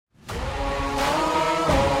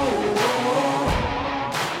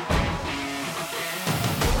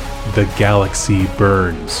The galaxy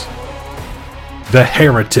burns. The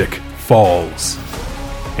heretic falls.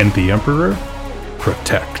 And the Emperor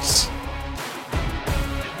protects.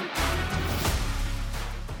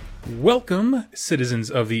 Welcome, citizens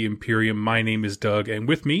of the Imperium. My name is Doug, and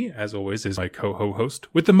with me, as always, is my co-host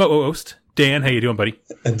with the Mo-host, Dan. How you doing, buddy?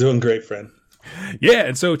 I'm doing great, friend. Yeah,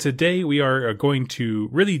 and so today we are going to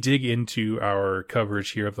really dig into our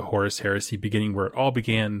coverage here of the Horus Heresy, beginning where it all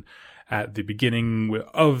began at the beginning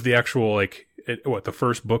of the actual, the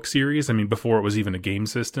first book series. I mean, before it was even a game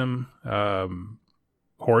system,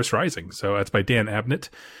 Horus Rising. So that's by Dan Abnett,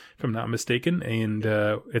 if I'm not mistaken, and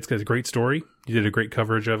it's got a great story. You did a great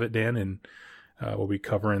coverage of it, Dan, and we'll be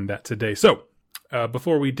covering that today. So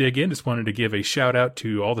before we dig in, just wanted to give a shout out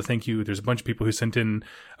to all the thank you. There's a bunch of people who sent in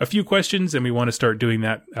a few questions, and we want to start doing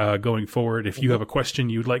that going forward. If you have a question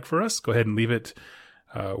you'd like for us, go ahead and leave it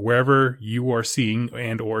wherever you are seeing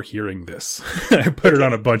and or hearing this. I put it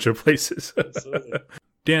on a bunch of places. Absolutely.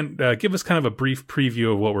 Dan, give us kind of a brief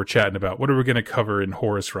preview of what we're chatting about. What are we going to cover in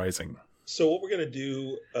Horus Rising? So what we're going to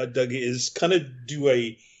do, Doug, is kind of do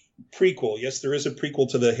a prequel. Yes, there is a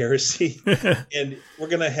prequel to the Heresy. And we're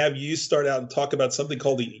going to have you start out and talk about something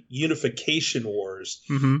called the Unification Wars,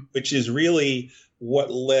 which is really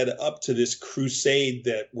what led up to this crusade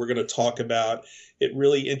that we're going to talk about. It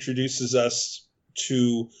really introduces us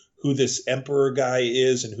to who this Emperor guy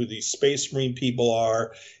is and who these Space Marine people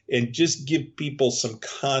are, and just give people some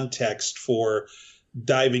context for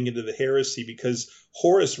diving into the Heresy, because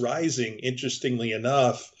Horus Rising, interestingly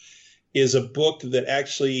enough, is a book that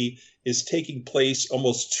actually is taking place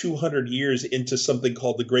almost 200 years into something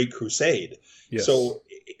called the Great Crusade. Yes. So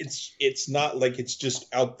it's not like it's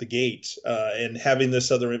just out the gate. And having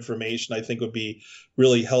this other information, I think, would be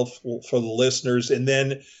really helpful for the listeners. And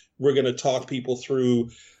then we're going to talk people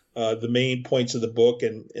through the main points of the book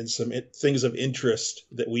and some things of interest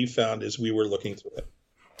that we found as we were looking through it.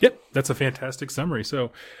 Yep, that's a fantastic summary.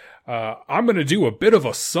 So I'm going to do a bit of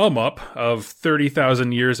a sum up of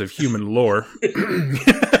 30,000 years of human lore.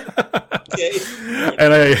 Okay.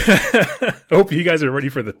 And I hope you guys are ready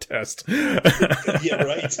for the test. Yeah,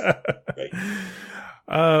 right.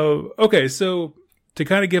 Okay, so to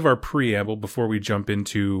kind of give our preamble before we jump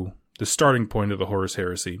into the starting point of the Horus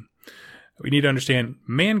Heresy, we need to understand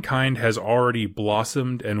mankind has already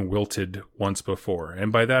blossomed and wilted once before.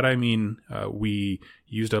 And by that, I mean, we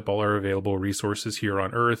used up all our available resources here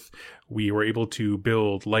on Earth. We were able to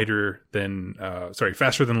build faster than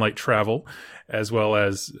light travel, as well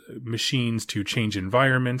as machines to change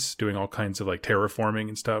environments, doing all kinds of terraforming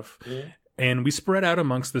and stuff. Yeah. And we spread out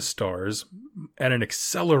amongst the stars at an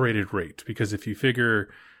accelerated rate, because if you figure,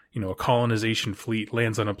 a colonization fleet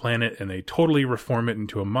lands on a planet and they totally reform it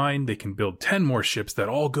into a mine, they can build 10 more ships that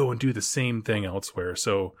all go and do the same thing elsewhere.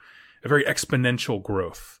 So a very exponential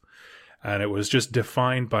growth. And it was just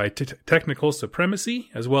defined by technical supremacy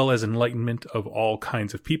as well as enlightenment of all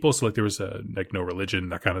kinds of people. So there was no religion,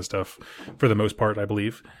 that kind of stuff for the most part, I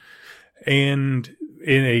believe. And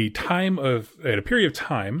in a period of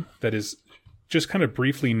time that is just kind of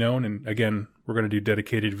briefly known, and again, we're going to do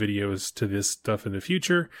dedicated videos to this stuff in the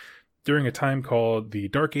future, during a time called the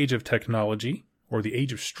Dark Age of Technology, or the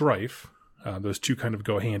Age of Strife. Those two kind of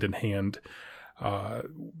go hand in hand.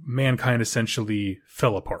 Mankind essentially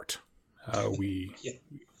fell apart. We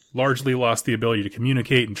largely lost the ability to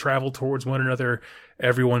communicate and travel towards one another.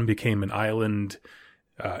 Everyone became an island.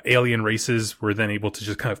 Alien races were then able to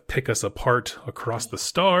just kind of pick us apart across the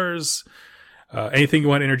stars. Anything you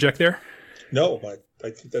want to interject there? No, I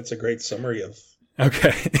think that's a great summary of.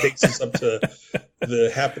 Okay. Takes us up to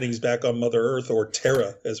the happenings back on Mother Earth, or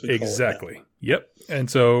Terra, as we call it. Exactly. Yep.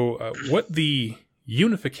 And so what the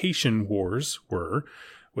Unification Wars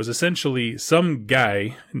was essentially some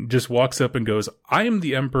guy just walks up and goes, "I am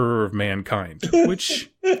the Emperor of mankind,"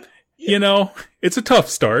 which, it's a tough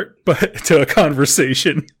start, but to a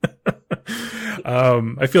conversation.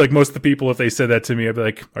 I feel like most of the people, if they said that to me, I'd be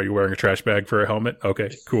like, "Are you wearing a trash bag for a helmet? Okay,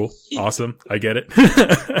 cool. Awesome. I get it."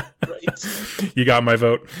 Right. You got my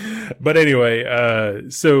vote. But anyway,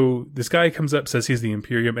 so this guy comes up, says he's the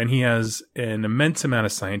Imperium, and he has an immense amount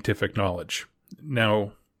of scientific knowledge.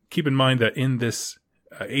 Now, keep in mind that in this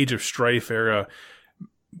Age of Strife era,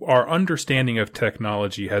 our understanding of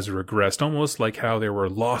technology has regressed, almost like how there were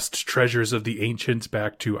lost treasures of the ancients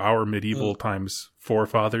back to our medieval times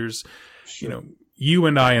forefathers. Sure. You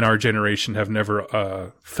and I in our generation have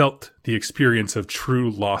never felt the experience of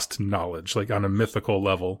true lost knowledge, like on a mythical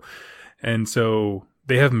level. And so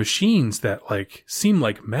they have machines that seem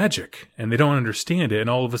like magic, and they don't understand it.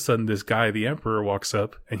 And all of a sudden this guy, the Emperor, walks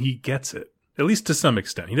up and he gets it, at least to some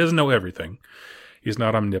extent. He doesn't know everything. He's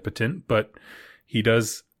not omnipotent, but he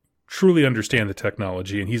does truly understand the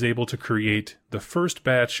technology, and he's able to create the first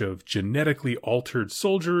batch of genetically altered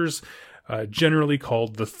soldiers, generally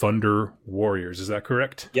called the Thunder Warriors. Is that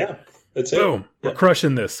correct? Yeah, that's it. Boom. Yeah. We're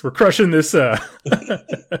crushing this. We're crushing this,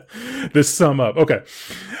 this sum up. Okay.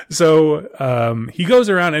 So, he goes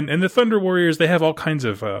around and the Thunder Warriors, they have all kinds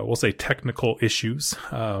of, we'll say technical issues,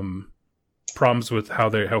 problems with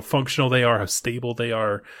how functional they are, how stable they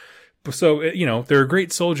are. So, they're a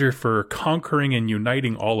great soldier for conquering and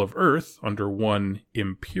uniting all of Earth under one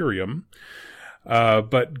Imperium.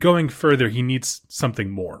 But going further, he needs something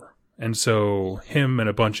more. And so him and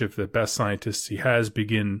a bunch of the best scientists he has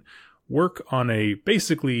begin work on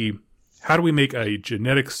basically, how do we make a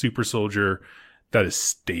genetic super soldier that is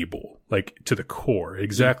stable, like to the core,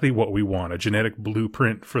 exactly what we want, a genetic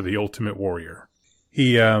blueprint for the ultimate warrior.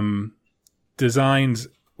 He designs,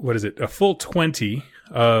 a full 20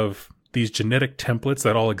 of these genetic templates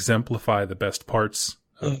that all exemplify the best parts,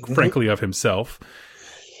 frankly, of himself.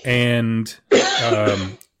 And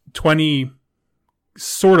 20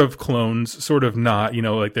 sort of clones, sort of not,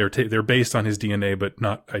 like they're based on his DNA, but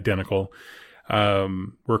not identical,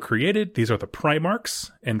 were created. These are the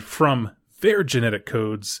Primarchs, and from their genetic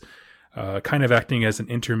codes, kind of acting as an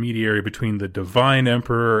intermediary between the Divine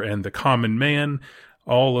Emperor and the common man,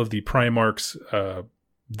 all of the Primarchs,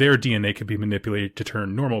 their DNA can be manipulated to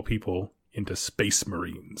turn normal people into Space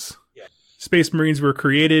Marines. Yeah. Space Marines were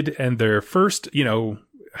created, and their first,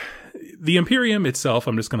 the Imperium itself,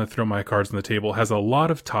 I'm just going to throw my cards on the table, has a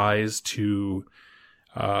lot of ties to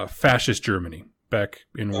fascist Germany back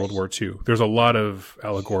in World War II. There's a lot of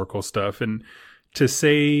allegorical stuff. And to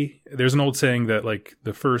say, there's an old saying that, like,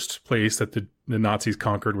 the first place that the Nazis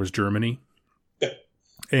conquered was Germany. Yeah.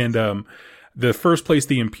 And the first place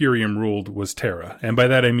the Imperium ruled was Terra. And by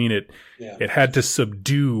that I mean it had to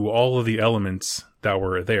subdue all of the elements that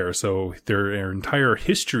were there. So there are entire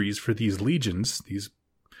histories for these legions, these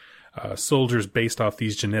soldiers based off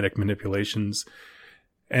these genetic manipulations.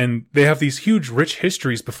 And they have these huge, rich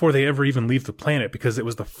histories before they ever even leave the planet, because it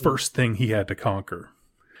was the first thing he had to conquer.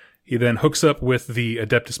 He then hooks up with the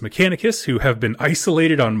Adeptus Mechanicus, who have been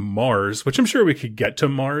isolated on Mars, which I'm sure we could get to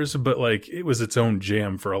Mars, but like it was its own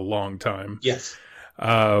jam for a long time. Yes.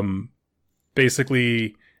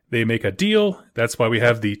 Basically, they make a deal. That's why we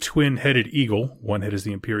have the twin-headed eagle. One head is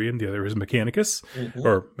the Imperium, the other is Mechanicus,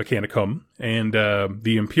 or Mechanicum. And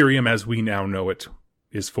the Imperium, as we now know it,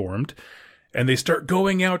 is formed. And they start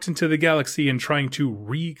going out into the galaxy and trying to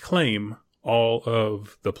reclaim all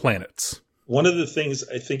of the planets. One of the things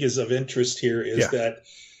I think is of interest here is that,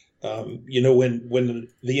 when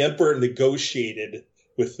the Emperor negotiated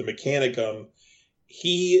with the Mechanicum,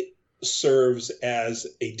 he serves as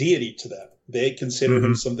a deity to them. They consider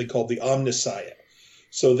him something called the Omnissiah.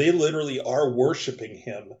 So they literally are worshiping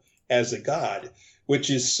him as a god, which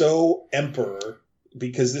is so Emperor,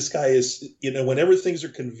 because this guy is, whenever things are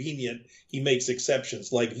convenient, he makes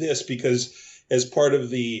exceptions like this, because as part of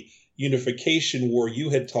the unification war you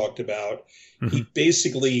had talked about, he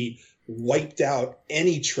basically wiped out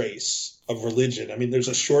any trace of religion. I mean, there's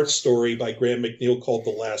a short story by Graham McNeil called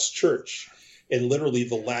The Last Church. And literally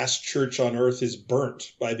the last church on earth is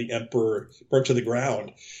burnt by the emperor, burnt to the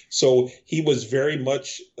ground. So he was very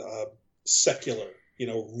much secular,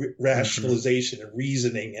 rationalization and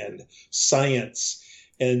reasoning and science.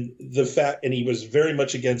 And and he was very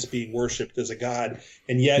much against being worshipped as a god.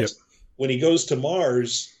 And yet when he goes to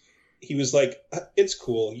Mars, he was like, it's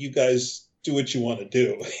cool. You guys do what you want to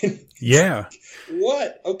do. Yeah.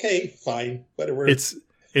 What? Okay, fine. Whatever.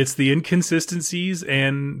 It's the inconsistencies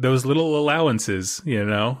and those little allowances,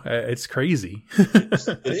 it's crazy.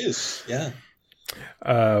 It is. Yeah.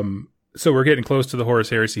 So we're getting close to the Horus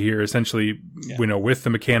Heresy here. Essentially, with the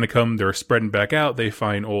Mechanicum, they're spreading back out. They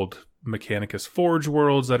find old Mechanicus Forge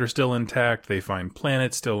worlds that are still intact. They find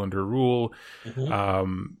planets still under rule.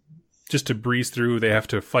 Just to breeze through, they have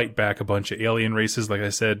to fight back a bunch of alien races, like I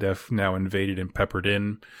said, have now invaded and peppered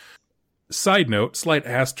in. Side note, slight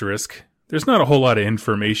asterisk, there's not a whole lot of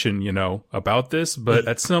information, about this, but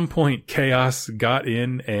at some point, Chaos got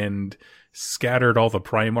in and scattered all the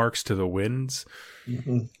Primarchs to the winds.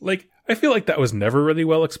 Like, I feel like that was never really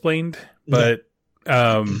well explained, but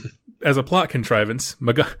as a plot contrivance,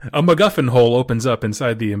 a MacGuffin hole opens up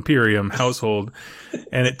inside the Imperium household,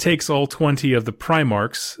 and it takes all 20 of the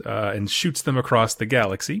Primarchs and shoots them across the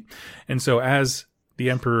galaxy. And so as the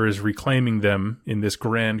Emperor is reclaiming them in this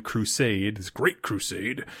grand crusade, this great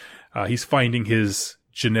crusade, he's finding his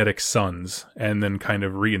genetic sons and then kind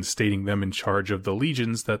of reinstating them in charge of the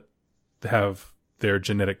legions that have their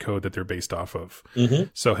genetic code that they're based off of. Mm-hmm.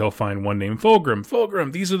 So he'll find one named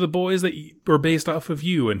Fulgrim, these are the boys that were based off of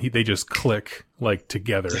you, and they just click like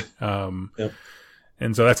together. Yep.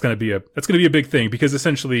 And so that's going to be a big thing, because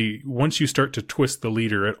essentially once you start to twist the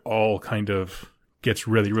leader, it all kind of gets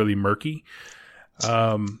really, really murky.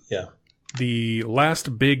 The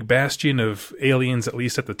last big bastion of aliens, at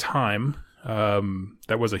least at the time,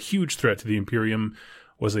 that was a huge threat to the Imperium,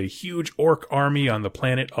 was a huge orc army on the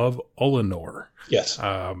planet of Ullanor. Yes.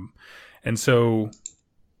 And so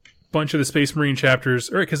bunch of the Space Marine chapters,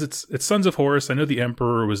 all right, because it's Sons of Horus. I know the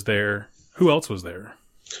Emperor was there. Who else was there?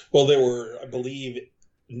 Well, there were, I believe,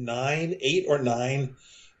 8 or 9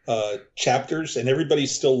 chapters, and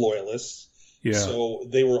everybody's still loyalists. Yeah. So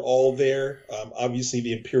they were all there. Obviously,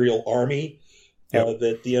 the Imperial Army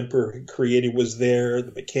that the Emperor created was there.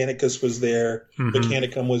 The Mechanicus was there. Mm-hmm.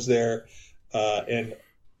 Mechanicum was there. And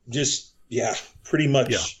just, pretty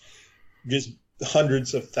much just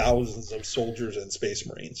hundreds of thousands of soldiers and Space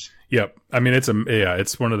Marines. Yep. I mean, it's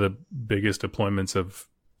one of the biggest deployments of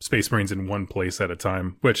Space Marines in one place at a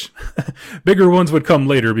time, which bigger ones would come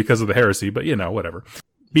later because of the heresy, but whatever.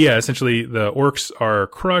 But essentially the orcs are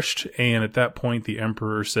crushed, and at that point the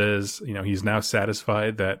Emperor says, he's now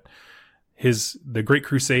satisfied that the Great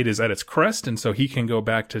Crusade is at its crest, and so he can go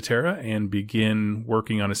back to Terra and begin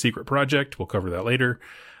working on a secret project. We'll cover that later.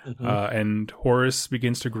 Mm-hmm. And Horus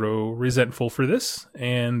begins to grow resentful for this,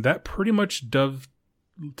 and that pretty much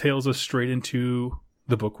dovetails us straight into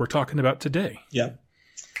the book we're talking about today. Yeah.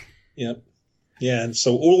 Yeah. And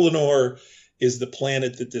so Ullanor is the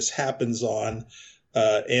planet that this happens on,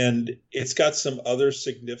 and it's got some other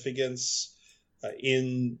significance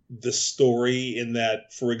in the story, in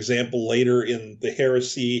that, for example, later in the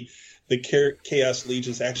heresy, the Chaos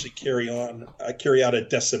Legions actually carry out a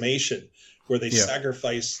decimation where they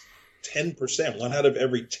sacrifice 10%, 1 out of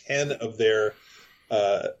every 10 of their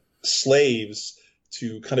slaves,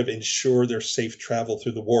 to kind of ensure their safe travel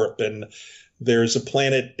through the warp. And there's a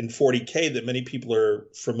planet in 40K that many people are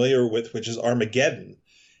familiar with, which is Armageddon.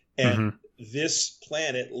 And this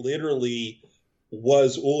planet literally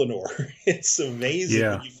was Ullanor. It's amazing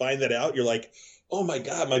when you find that out. You're like, oh my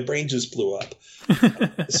God, my brain just blew up.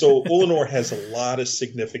 So Ullanor has a lot of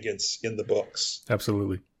significance in the books.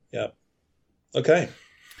 Absolutely. Yeah. Okay.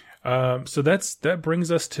 So that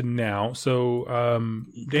brings us to now. So,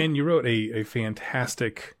 Dan, you wrote a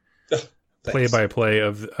fantastic play-by-play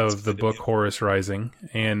of the book Horus Rising.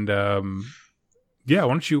 And, why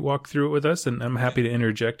don't you walk through it with us? And I'm happy to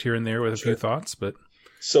interject here and there with a few thoughts, but.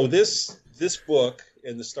 So this book,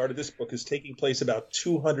 and the start of this book, is taking place about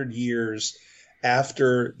 200 years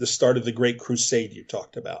after the start of the Great Crusade you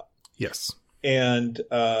talked about. Yes. And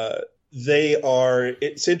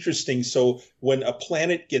it's interesting. So when a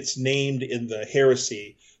planet gets named in the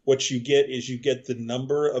heresy, what you get is the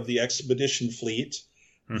number of the expedition fleet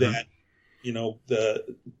that,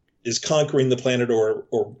 is conquering the planet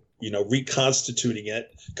or reconstituting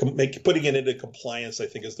it, putting it into compliance, I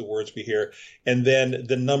think is the words we hear, and then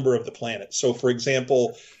the number of the planet. So, for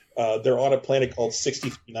example, they're on a planet called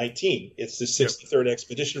 6319. It's the 63rd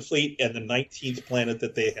Expedition Fleet and the 19th planet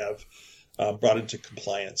that they have brought into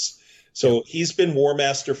compliance. So he's been War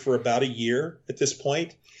Master for about a year at this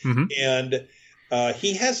point. Mm-hmm. And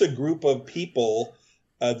he has a group of people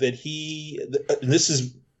and this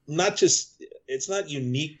is not just, it's not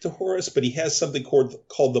unique to Horus, but he has something called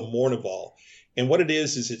the Mournival. And what it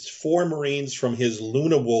is it's 4 Marines from his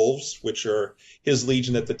Luna Wolves, which are his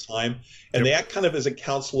legion at the time, and they act kind of as a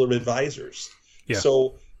council of advisors. Yeah.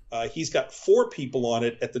 So he's got 4 people on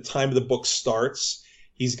it at the time the book starts.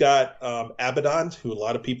 He's got Abaddon, who a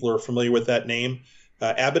lot of people are familiar with that name.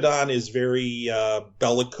 Abaddon is very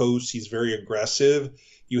bellicose. He's very aggressive.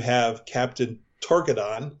 You have Captain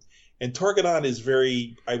Targadon, and Targadon is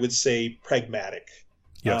very, I would say, pragmatic.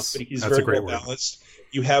 Yes, but he's very well balanced.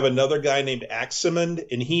 You have another guy named Aximand,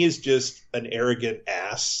 and he is just an arrogant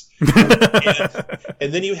ass.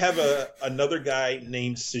 and then you have another guy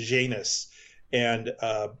named Sejanus. And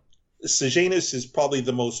Sejanus is probably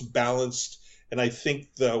the most balanced, and I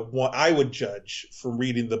think the one I would judge from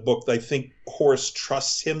reading the book, I think Horus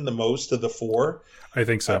trusts him the most of the 4. I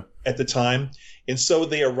think so. At the time. And so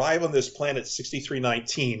they arrive on this planet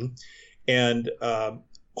 6319, and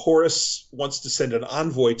Horus wants to send an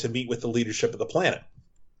envoy to meet with the leadership of the planet.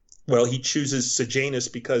 Well, he chooses Sejanus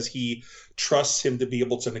because he trusts him to be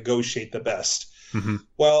able to negotiate the best. Mm-hmm.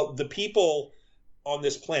 Well, the people on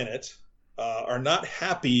this planet are not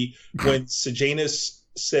happy when Sejanus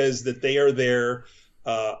says that they are there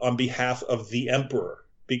on behalf of the emperor,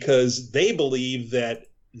 because they believe that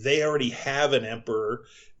they already have an emperor.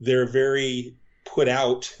 They're very put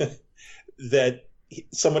out that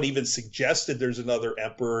someone even suggested there's another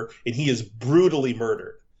emperor, and he is brutally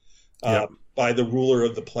murdered by the ruler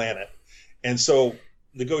of the planet. And so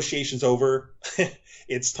negotiations over.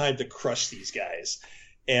 It's time to crush these guys.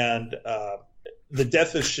 And the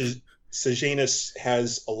death of Sejanus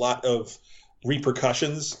has a lot of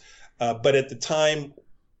repercussions. But at the time,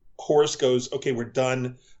 Horus goes, okay, we're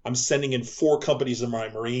done. I'm sending in 4 companies of my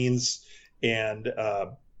Marines. And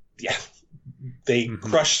they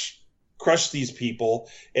crush these people.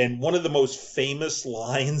 And one of the most famous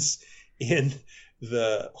lines in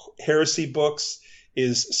the Heresy books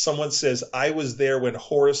is someone says, I was there when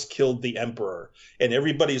Horus killed the emperor. And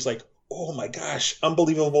everybody's like, oh my gosh,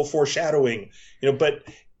 unbelievable foreshadowing. But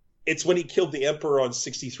it's when he killed the emperor on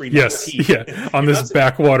 63. Yes, on this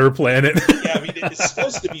backwater planet. It's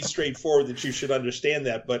supposed to be straightforward that you should understand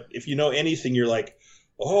that. But if you know anything, you're like,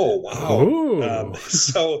 oh, wow.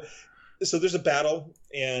 So there's a battle,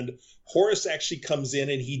 and Horus actually comes in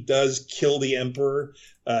and he does kill the emperor.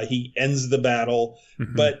 He ends the battle.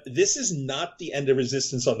 But this is not the end of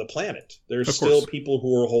resistance on the planet. There's still people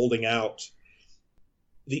who are holding out.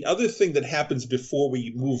 The other thing that happens before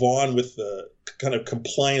we move on with the kind of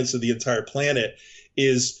compliance of the entire planet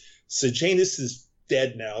is Sejanus is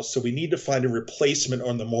dead now, so we need to find a replacement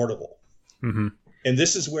on the Mornival. And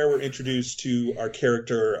this is where we're introduced to our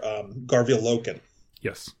character, Garviel Loken.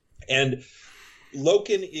 Yes. And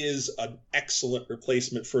Loken is an excellent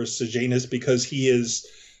replacement for Sejanus because he is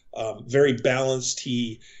very balanced.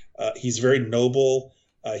 He's very noble.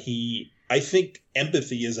 I think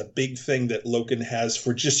empathy is a big thing that Loken has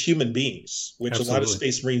for just human beings, which a lot of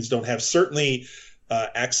Space Marines don't have. Certainly,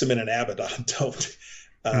 Axiom and Abaddon don't.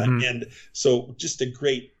 And so just a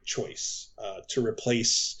great choice to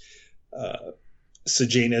replace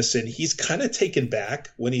Sejanus. And he's kind of taken back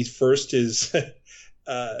when he first is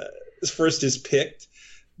picked.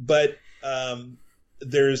 But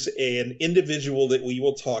there's an individual that we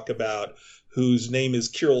will talk about whose name is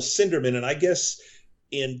Kirill Sinderman. And I guess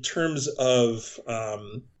in terms of,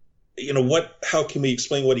 how can we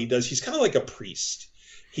explain what he does? He's kind of like a priest.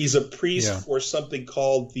 He's a priest for something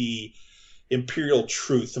called the Imperial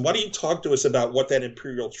Truth. And why don't you talk to us about what that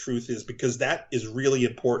Imperial Truth is? Because that is really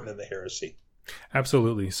important in the heresy.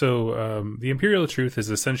 Absolutely. So the Imperial Truth is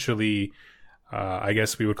essentially, I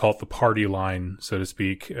guess we would call it the party line, so to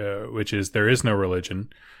speak, which is there is no religion.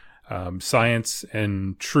 Science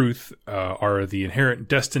and truth are the inherent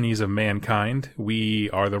destinies of mankind. We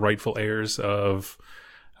are the rightful heirs of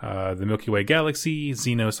the Milky Way galaxy.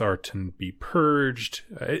 Xenos are to be purged.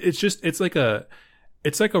 It's like a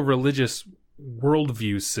religious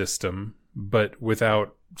worldview system, but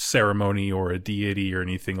without ceremony or a deity or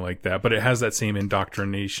anything like that. But it has that same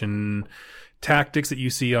indoctrination tactics that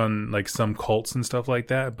you see on like some cults and stuff like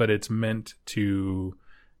that. But it's meant to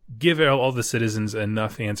give all the citizens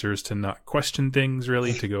enough answers to not question things,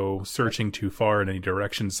 really, to go searching too far in any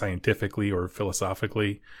direction scientifically or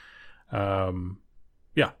philosophically.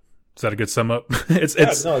 Is that a good sum up? That's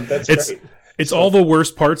great. It's all the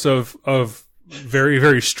worst parts of very,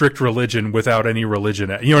 very strict religion without any religion.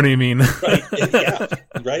 You know what I mean? Right. Yeah.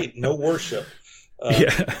 Right. No worship.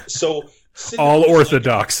 So all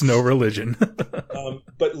orthodox, no religion.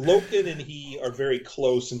 But Loken and he are very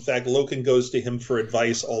close. In fact, Loken goes to him for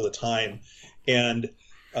advice all the time. And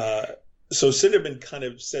so Sinderman kind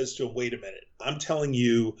of says to him, wait a minute, I'm telling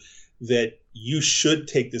you that you should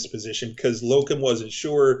take this position, because Loken wasn't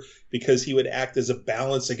sure, because he would act as a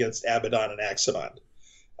balance against Abaddon and Aximon.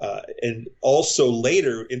 And also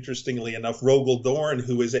later, interestingly enough, Rogel Dorn,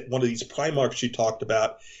 who is at one of these Primarchs you talked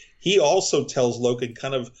about, he also tells Loken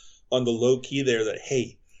kind of on the low key there that,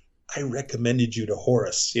 hey, I recommended you to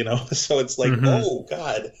Horus, So it's like, oh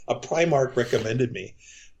God, a Primarch recommended me.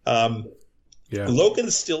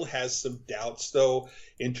 Loken still has some doubts, though,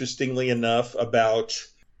 interestingly enough, about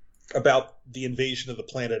the invasion of the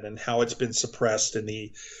planet and how it's been suppressed and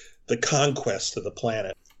the conquest of the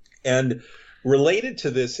planet. And related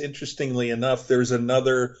to this, interestingly enough, there's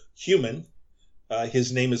another human.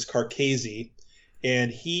 His name is Carcasi,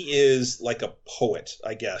 and he is like a poet,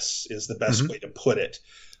 I guess, is the best way to put it.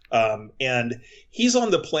 And he's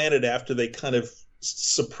on the planet after they kind of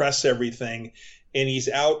suppress everything, and he's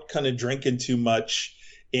out kind of drinking too much,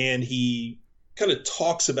 and he kind of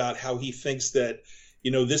talks about how he thinks that,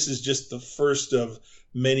 this is just the first of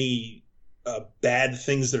many bad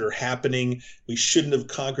things that are happening. We shouldn't have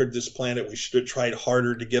conquered this planet. We should have tried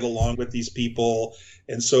harder to get along with these people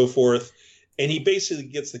and so forth. And he basically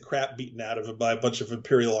gets the crap beaten out of him by a bunch of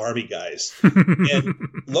Imperial Army guys. And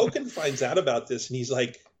Loken finds out about this, and he's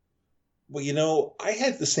like, well, I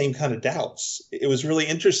had the same kind of doubts. It was really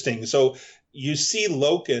interesting. So you see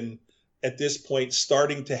Loken at this point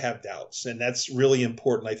starting to have doubts, and that's really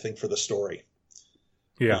important, I think, for the story.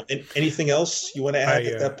 Yeah. And anything else you want to add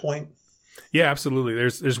at that point? Yeah, absolutely.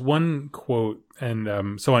 There's one quote, and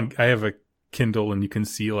I have a Kindle, and you can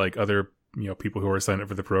see like other people who are signed up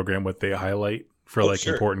for the program what they highlight for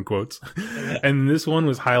important quotes. And this one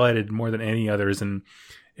was highlighted more than any others, and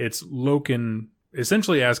it's Loken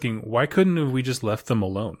essentially asking, why couldn't we just left them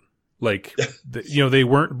alone? Like, they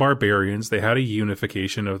weren't barbarians. They had a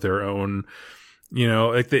unification of their own,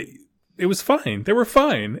 it was fine. They were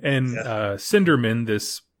fine. And Cinderman,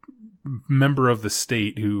 this member of the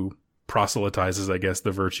state who proselytizes, I guess,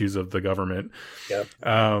 the virtues of the government.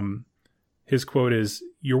 His quote is,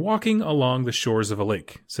 "You're walking along the shores of a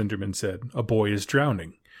lake," Cinderman said. "A boy is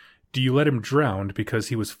drowning. Do you let him drown because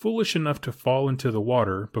he was foolish enough to fall into the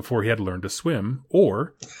water before he had learned to swim?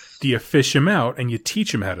 Or do you fish him out and you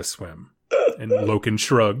teach him how to swim?" And Loken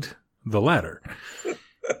shrugged. "The latter."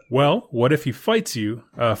 "Well, what if he fights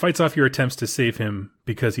off your attempts to save him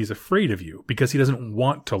because he's afraid of you, because he doesn't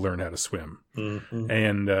want to learn how to swim?" Mm-hmm.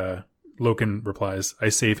 And Loken replies, "I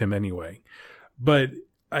save him anyway." But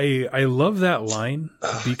I love that line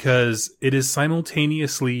because it is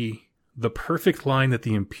simultaneously the perfect line that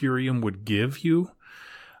the Imperium would give you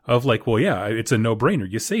of like, well, yeah, it's a no-brainer.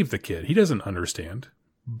 You save the kid. He doesn't understand.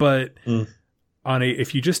 But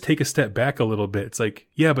if you just take a step back a little bit, it's like,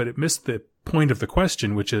 yeah, but it missed the point of the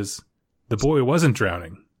question, which is the boy wasn't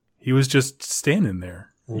drowning. He was just standing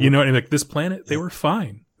there. And like this planet, they were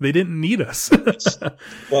fine. They didn't need us.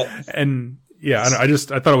 Well, and yeah, I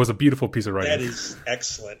thought it was a beautiful piece of writing. That is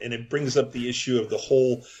excellent. And it brings up the issue of the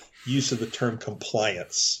whole use of the term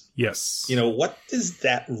compliance. Yes. What does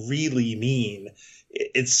that really mean?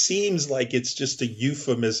 It seems like it's just a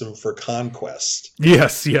euphemism for conquest.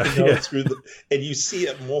 Yes, yeah. And you see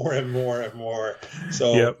it more and more and more.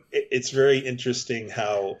 So it's very interesting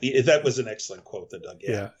how that was an excellent quote that Doug.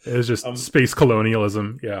 Yeah, it was just space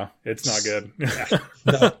colonialism. Yeah, it's not good.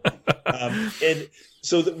 No. And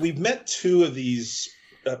so we've met two of these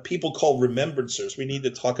people called remembrancers. We need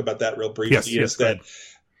to talk about that real briefly. Yes, that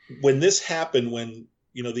when this happened, when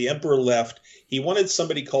the emperor left, he wanted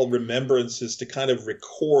somebody called remembrances to kind of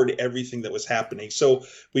record everything that was happening. So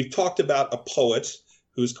we've talked about a poet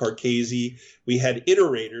who's Carcasi. We had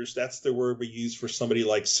iterators. That's the word we use for somebody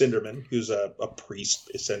like Cinderman, who's a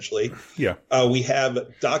priest, essentially. Yeah. We have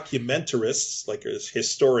documentarists, like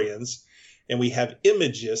historians. And we have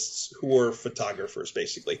imagists who are photographers,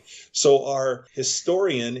 basically. So our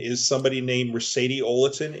historian is somebody named Mercedes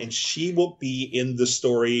Oleton, and she will be in the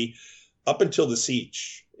story up until the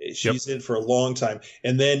siege. She's in for a long time.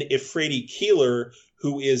 And then Ifredi Keeler,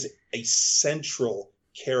 who is a central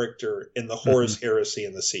character in the Horus Heresy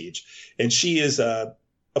and the siege. And she is a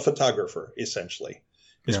photographer, essentially,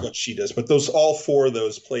 is what she does. But all four of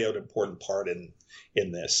those play an important part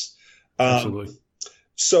in this. Absolutely.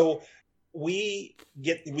 So we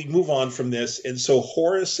move on from this, and so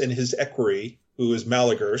Horus and his equerry, who is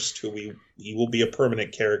Malagurst, he will be a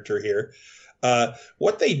permanent character here.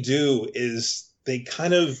 What they do is they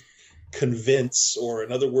kind of convince, or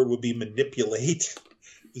another word would be manipulate,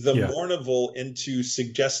 the Mournival into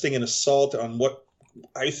suggesting an assault on what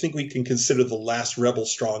I think we can consider the last rebel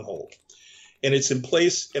stronghold, and it's in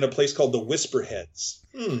a place called the Whisperheads.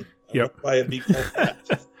 Why it be called that?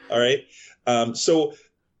 All right, so.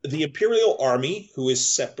 The Imperial Army, who is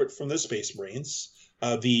separate from the Space Marines,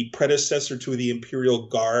 the predecessor to the Imperial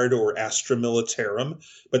Guard or Astra Militarum,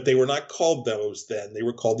 but they were not called those then. They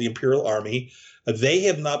were called the Imperial Army. They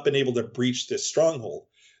have not been able to breach this stronghold.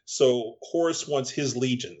 So Horus wants his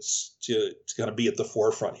legions to kind of be at the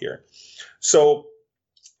forefront here. So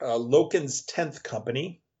Loken's 10th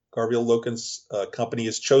Company, Garviel Loken's company,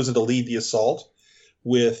 is chosen to lead the assault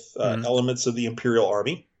with elements of the Imperial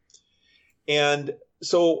Army. And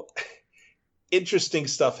so interesting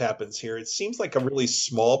stuff happens here. It seems like a really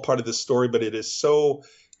small part of the story, but it is so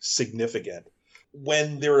significant.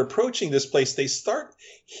 When they're approaching this place, they start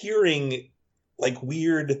hearing like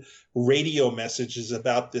weird radio messages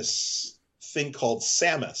about this thing called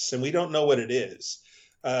Samus, and we don't know what it is.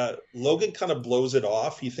 Logan kind of blows it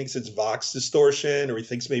off. He thinks it's Vox distortion, or he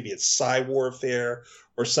thinks maybe it's psi warfare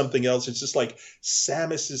or something else. It's just like,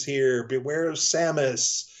 Samus is here. Beware of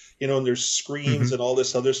Samus. And there's screams and all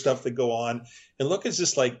this other stuff that go on. And Logan's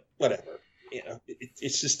just like, whatever.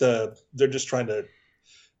 It's just they're just trying to,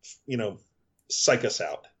 psych us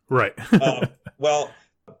out. Right. Well,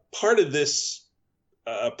 part of this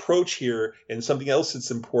approach here, and something else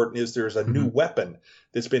that's important, is there's a new weapon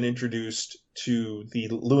that's been introduced to the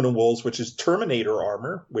Luna Wolves, which is Terminator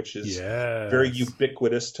armor, which is very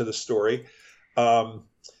ubiquitous to the story.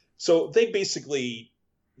 So they basically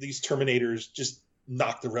these Terminators just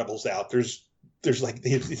knock the rebels out. There's like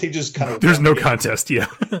they just kind of there's no contest. Yeah,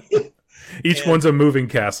 each one's a moving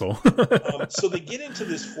castle. So they get into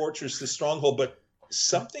this fortress, this stronghold, but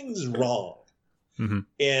something's wrong. Mm-hmm.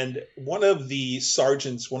 And one of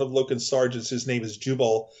Loken's sergeants, his name is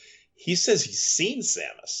Jubal. He says he's seen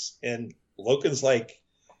Samus, and Loken's like,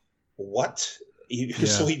 "What?"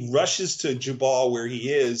 So he rushes to Jubal where he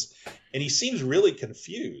is, and he seems really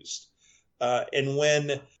confused. And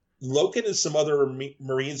when Loken and some other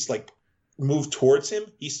Marines like move towards him,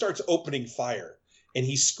 he starts opening fire, and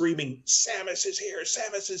he's screaming, "Samus is here!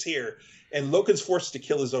 Samus is here!" And Loken's forced to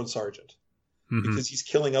kill his own sergeant because he's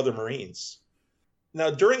killing other Marines. Now,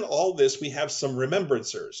 during all this, we have some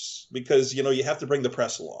remembrancers because, you have to bring the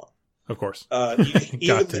press along. Of course.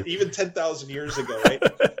 Even 10,000 years ago, right?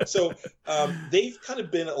 So they've kind of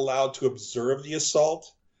been allowed to observe the assault.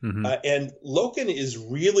 And Loken is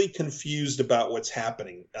really confused about what's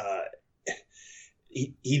happening.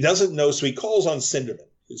 He doesn't know, so he calls on Cinderman,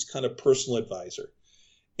 his kind of personal advisor.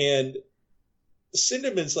 And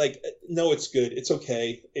Cinderman's like, "No, it's good. It's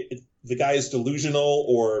okay. The guy is delusional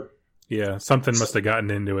or... Yeah, something must have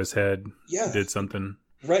gotten into his head. Yeah. Did something.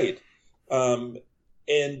 Right. And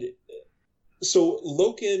so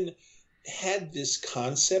Loken had this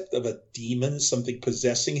concept of a demon, something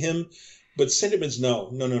possessing him, but Cinderman's no,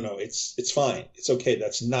 it's fine. It's okay.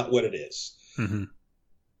 That's not what it is.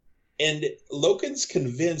 And Loken's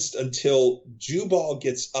convinced until Jubal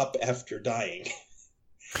gets up after dying.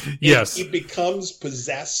 Yes. He becomes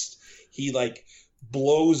possessed. He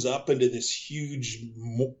blows up into this huge,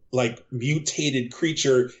 mutated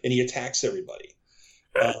creature, and he attacks everybody.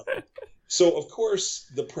 So, of course,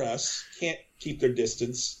 the press can't keep their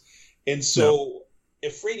distance. And so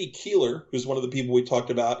Ephraim Keeler, who's one of the people we talked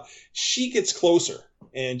about, she gets closer,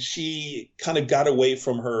 and she kind of got away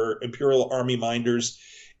from her Imperial Army minders,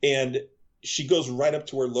 and she goes right up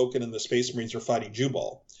to where Loken and the Space Marines are fighting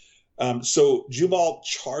Jubal. So Jubal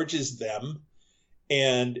charges them,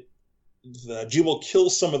 and Jubal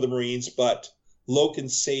kills some of the Marines, but Loken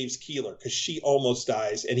saves Keeler because she almost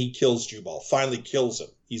dies, and he kills Jubal. Finally kills him.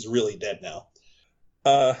 He's really dead now.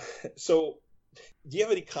 So do you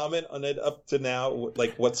have any comment on it up to now?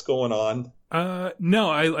 Like, what's going on? No,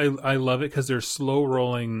 I love it because they're slow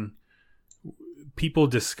rolling people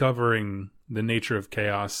discovering the nature of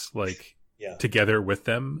chaos, together with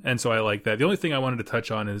them. And so I like that. The only thing I wanted to touch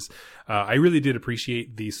on is I really did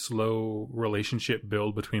appreciate the slow relationship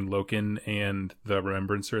build between Loken and the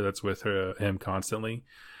Remembrancer that's with him constantly.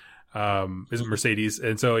 Is it Mercedes?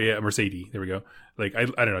 And so, yeah, Mercedes. There we go. I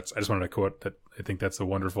don't know. I just wanted to quote that. I think that's a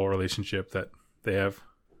wonderful relationship that they have.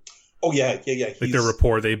 Oh, yeah. Their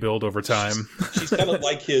rapport they build over time. She's kind of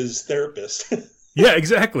like his therapist. Yeah,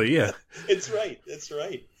 exactly. Yeah. It's right.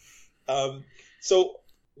 So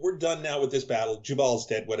we're done now with this battle. Jubal's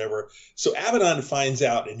dead, whatever. So Abaddon finds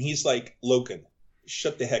out, and he's like, "Loken,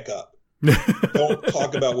 shut the heck up. Don't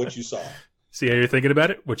talk about what you saw." See how you're thinking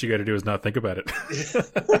about it? What you got to do is not think about it.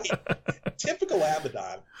 Right. Typical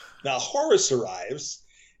Abaddon. Now Horus arrives,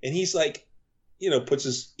 and he's like, puts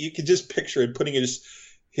his... You can just picture it, putting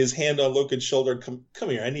his hand on Loken's shoulder. Come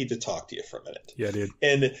here, I need to talk to you for a minute. Yeah, dude.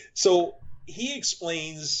 And so he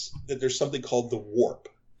explains that there's something called the warp.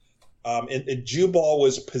 And Jubal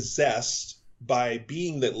was possessed by a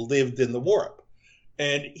being that lived in the warp.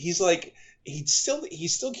 And he's like... He still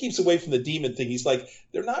keeps away from the demon thing. He's like,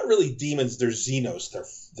 they're not really demons, they're Xenos.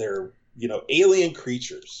 They're alien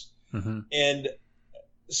creatures. And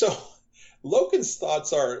so Loken's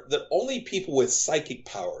thoughts are that only people with psychic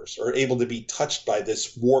powers are able to be touched by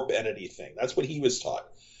this warp entity thing. That's what he was taught.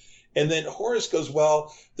 And then Horus goes,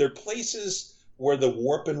 well, there are places where the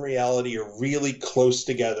warp and reality are really close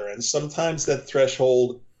together, and sometimes that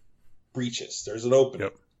threshold breaches. There's an opening.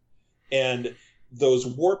 Yep. And those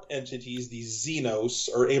warp entities, these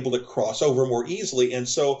Xenos, are able to cross over more easily. And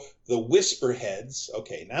so the Whisperheads,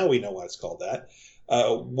 okay, now we know why it's called that,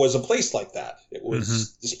 was a place like that. It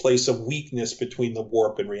was this place of weakness between the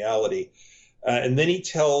warp and reality. And then he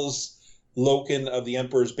tells Loken of the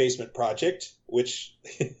Emperor's Basement Project, which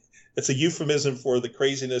it's a euphemism for the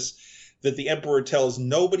craziness that the Emperor tells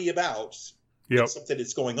nobody about, except that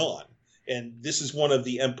it's going on. And this is one of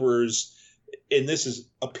the Emperor's... And this is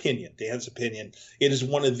opinion, Dan's opinion. It is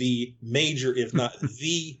one of the major, if not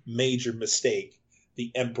the major mistake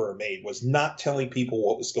the Emperor made, was not telling people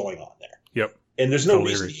what was going on there. Yep. And there's no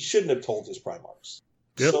reason he shouldn't have told his Primarchs.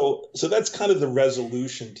 Yep. So that's kind of the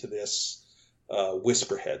resolution to this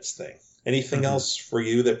Whisperheads thing. Anything else for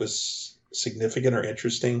you that was significant or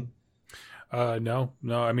interesting? No.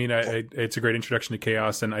 I mean, it's a great introduction to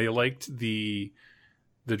chaos, and I liked the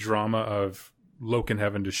drama of Loken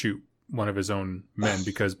having to shoot one of his own men,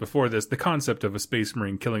 because before this, the concept of a Space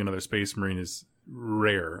Marine killing another Space Marine is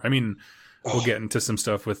rare. I mean, we'll get into some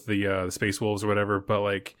stuff with the Space Wolves or whatever, but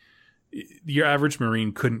like your average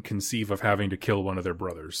Marine couldn't conceive of having to kill one of their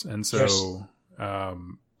brothers. And so I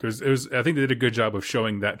think they did a good job of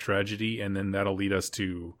showing that tragedy, and then that'll lead us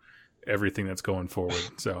to everything that's going forward.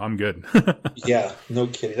 So I'm good. Yeah, no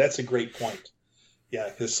kidding. That's a great point. Yeah,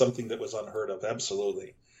 it's something that was unheard of.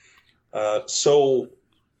 Absolutely. So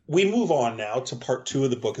we move on now to part 2 of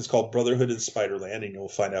the book. It's called Brotherhood in Spider-Land, and you'll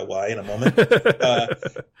find out why in a moment.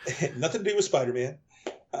 Nothing to do with Spider-Man.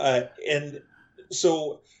 And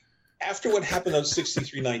so after what happened on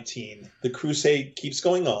 6319, the crusade keeps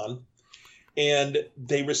going on, and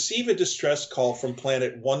they receive a distress call from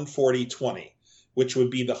planet 14020, which would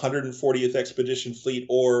be the 140th Expedition Fleet,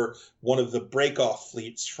 or one of the break-off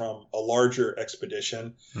fleets from a larger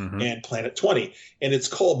expedition, and Planet 20. And it's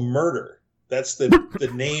called Murder. That's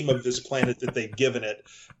the name of this planet that they've given it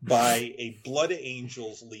by a Blood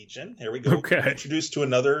Angels Legion. There we go. Okay. We're introduced to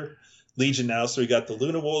another Legion now. So we got the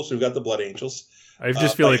Luna Wolves, we've got the Blood Angels. I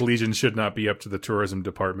just feel like Legion should not be up to the tourism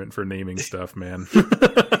department for naming stuff, man.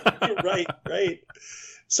 Right.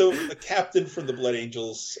 So the captain from the Blood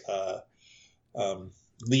Angels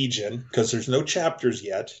Legion, because there's no chapters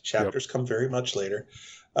yet, chapters come very much later,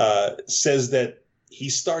 says that he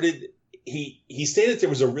stated there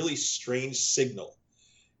was a really strange signal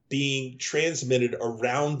being transmitted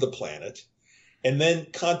around the planet, and then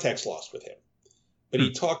contact's lost with him. But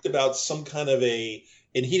he talked about some kind of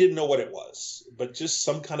and he didn't know what it was, but just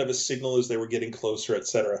some kind of a signal as they were getting closer,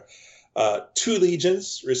 etc. 2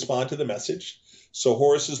 legions respond to the message. So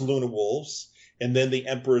Horus's Luna Wolves, and then the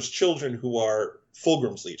Emperor's Children, who are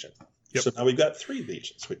Fulgrim's Legion. Yep. So now we've got 3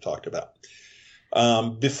 legions we've talked about.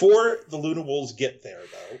 Before the Luna Wolves get there,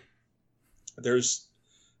 though, there's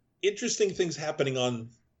interesting things happening on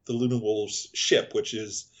the Luna Wolves ship, which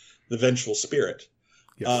is the Vengeful Spirit.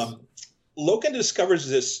 Yes. Loken discovers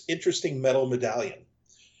this interesting metal medallion,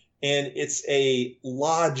 and it's a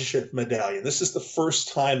lodge medallion. This is the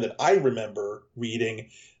first time that I remember reading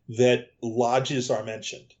that lodges are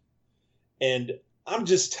mentioned. And I'm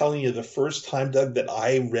just telling you, the first time, Doug, that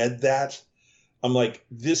I read that, I'm like,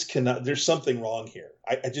 there's something wrong here.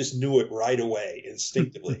 I just knew it right away,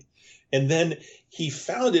 instinctively. And then he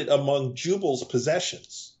found it among Jubal's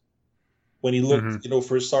possessions when he looked,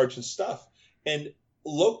 for his sergeant's stuff. And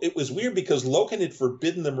it was weird because Loken had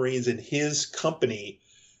forbidden the Marines in his company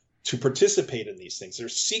to participate in these things. They're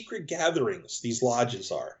secret gatherings, these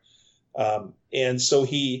lodges are. And so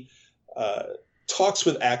he talks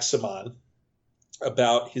with Aximon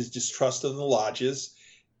about his distrust of the lodges,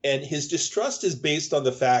 and his distrust is based on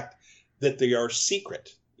the fact that they are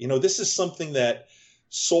secret. This is something that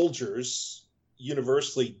soldiers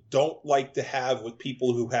universally don't like to have with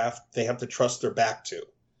people who they have to trust their back to.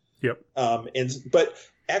 Yep. But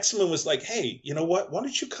Aximon was like, hey, you know what? Why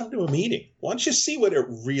don't you come to a meeting? Why don't you see what it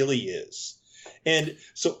really is? And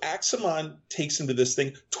so Aximon takes him to this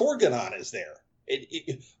thing. Torgadon is there.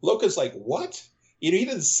 Loken's like, what? He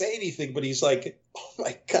didn't say anything, but he's like, oh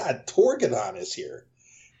my God, Torgadon is here.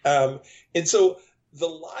 And so the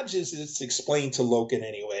lodges, it's explained to Loken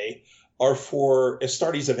anyway, are for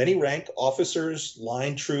Astartes of any rank, officers,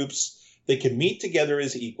 line troops. They can meet together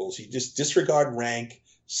as equals. You just disregard rank,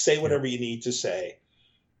 say whatever you need to say.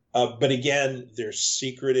 But again, they're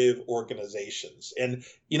secretive organizations. And,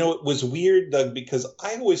 it was weird, Doug, because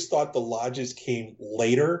I always thought the lodges came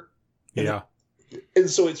later. Yeah. And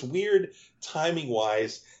so it's weird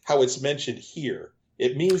timing-wise how it's mentioned here.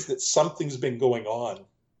 It means that something's been going on.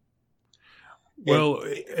 Well,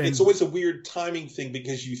 it's always a weird timing thing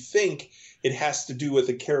because you think it has to do with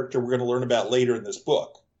a character we're going to learn about later in this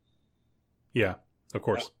book. Yeah, of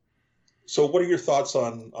course. So what are your thoughts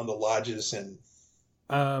on the lodges? And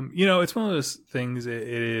it's one of those things. It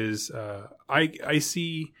is I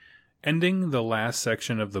see ending the last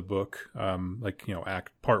section of the book,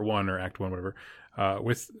 part 1 or act 1, whatever,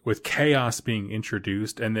 with chaos being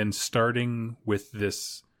introduced, and then starting with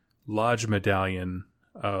this lodge medallion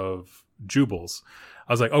of Jubal's.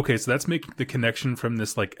 I was like, okay, so that's making the connection from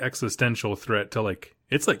this like existential threat to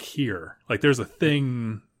it's here. Like there's a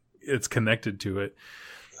thing it's connected to it.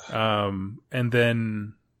 And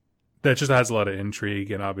then that just adds a lot of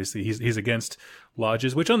intrigue, and obviously he's against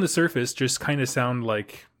lodges, which on the surface just kind of sound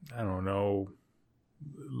like, I don't know,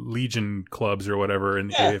 Legion clubs or whatever.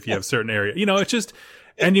 And if you have certain area, it's just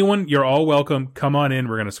anyone, you're all welcome. Come on in.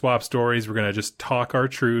 We're going to swap stories. We're going to just talk our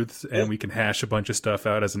truths, and we can hash a bunch of stuff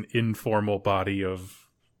out as an informal body of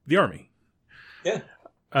the army. Yeah.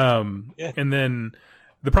 And then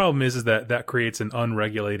The problem is that creates an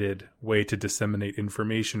unregulated way to disseminate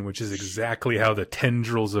information, which is exactly how the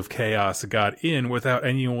tendrils of chaos got in without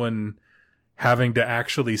anyone having to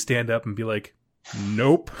actually stand up and be like,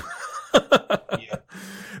 nope. Yeah.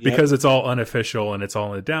 Because it's all unofficial and it's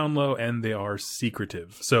all in a down low and they are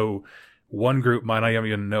secretive. So one group might not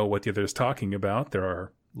even know what the other is talking about. There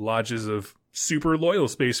are lodges of super loyal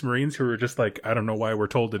Space Marines who are just like, I don't know why we're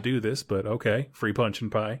told to do this, but okay, free punch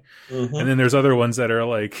and pie. Mm-hmm. And then there's other ones that are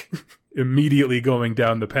like immediately going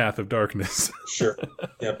down the path of darkness. Sure.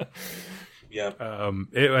 Yep. Yeah.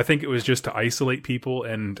 I think it was just to isolate people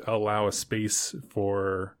and allow a space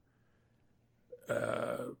for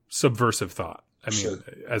subversive thought. I mean, sure.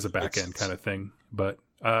 As a back end kind of thing. But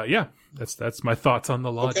yeah, that's my thoughts on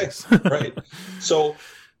the lodges. Okay. Right. So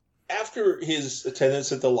after his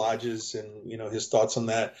attendance at the lodges and, his thoughts on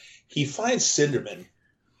that, he finds Cinderman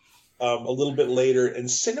a little bit later, and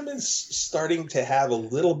Cinderman's starting to have a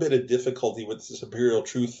little bit of difficulty with this Imperial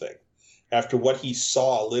Truth thing after what he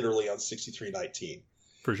saw literally on 6319.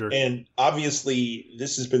 For sure. And obviously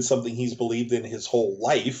this has been something he's believed in his whole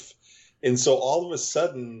life. And so all of a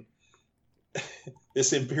sudden,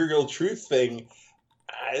 this Imperial Truth thing,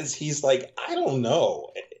 as he's like, I don't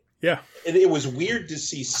know. Yeah. And it was weird to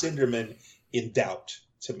see Cinderman in doubt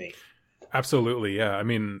to me. Absolutely, yeah. I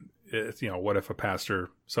mean, what if a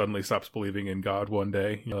pastor suddenly stops believing in God one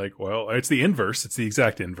day? You're like, well, it's the inverse. It's the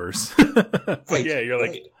exact inverse. Right, yeah, you're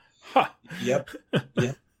like, huh. Yep.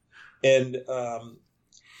 Yep. And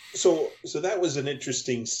so that was an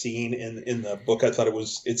interesting scene in the book. I thought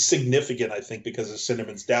it's significant, I think, because of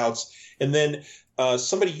Cinderman's doubts. And then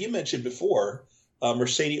somebody you mentioned before,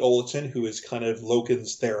 Mercedes Ollerton, who is kind of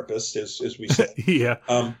Loken's therapist, as we said, yeah,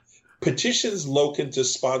 petitions Loken to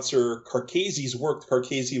sponsor Carcasi's work.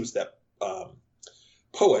 Carcasi was that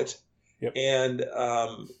poet, yep. And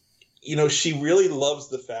she really loves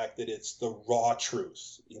the fact that it's the raw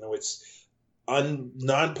truth. It's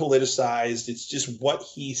non-politicized. It's just what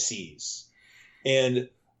he sees, and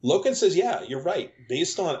Loken says, "Yeah, you're right."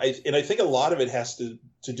 Based on, I think a lot of it has to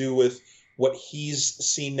do with what he's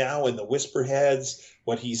seen now in the Whisperheads,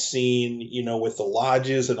 what he's seen, with the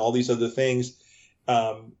lodges and all these other things.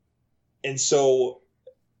 And so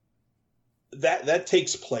that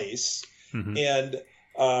takes place. Mm-hmm.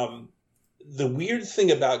 And the weird thing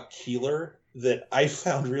about Keeler that I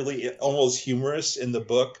found really almost humorous in the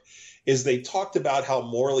book is they talked about how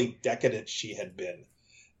morally decadent she had been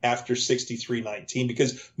after 6319,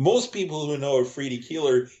 because most people who know of Freddie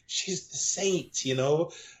Keeler, she's the saint,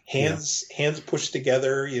 hands pushed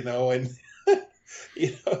together, and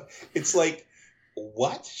it's like,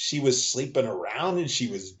 what? She was sleeping around and she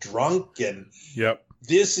was drunk, and yep.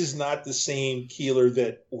 This is not the same Keeler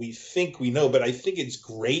that we think we know. But I think it's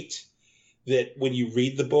great that when you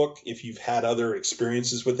read the book, if you've had other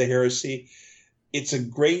experiences with the heresy, it's a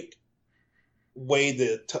great way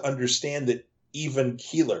to understand that even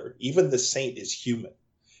Keeler, even the saint, is human,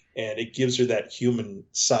 and it gives her that human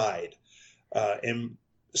side. And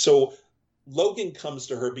so Logan comes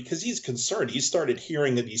to her because he's concerned. He started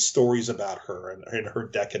hearing these stories about her and her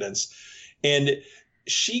decadence. And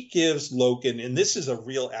she gives Logan, and this is a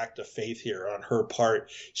real act of faith here on her part,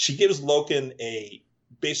 she gives Logan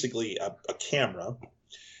basically a camera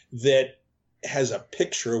that has a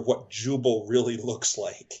picture of what Jubal really looks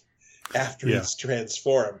like after he's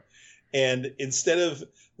transformed. And instead of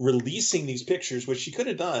releasing these pictures, which she could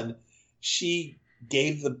have done, she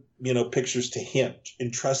gave the pictures to him,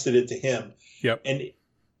 entrusted it to him. Yep. And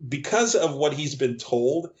because of what he's been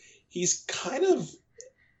told, he kind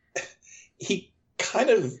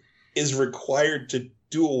of is required to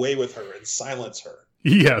do away with her and silence her.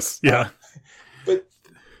 Yes. Yeah.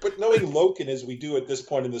 But knowing Loken as we do at this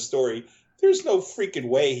point in the story, there's no freaking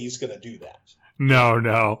way he's going to do that.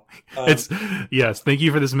 No. Yes. Thank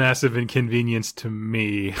you for this massive inconvenience to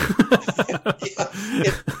me.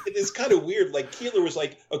 It is kind of weird. Like, Keeler was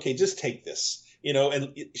like, okay, just take this,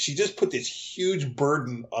 and she just put this huge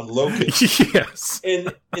burden on Logan. Yes.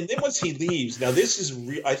 And then once he leaves, now this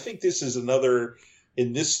is, I think this is another,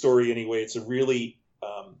 in this story anyway, it's a really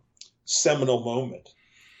seminal moment,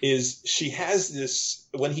 is she has this,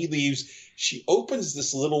 when he leaves, she opens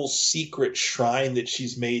this little secret shrine that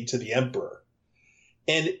she's made to the Emperor.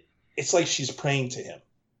 And it's like she's praying to him.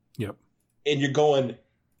 Yep. And you're going,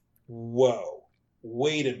 whoa,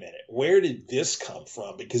 wait a minute. Where did this come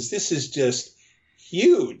from? Because this is just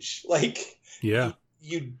huge. Like, yeah,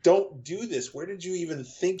 you don't do this. Where did you even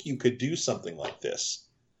think you could do something like this?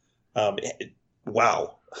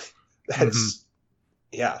 Wow. That's,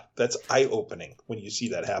 that's eye-opening when you see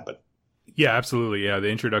that happen. Yeah, absolutely. Yeah, the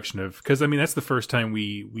introduction of, because I mean, that's the first time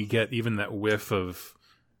we get even that whiff of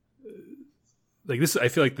like this, I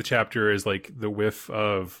feel like the chapter is like the whiff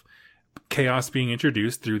of chaos being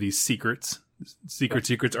introduced through these secrets.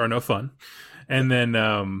 Secrets are no fun. And then,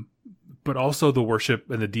 but also the worship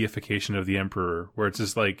and the deification of the Emperor, where it's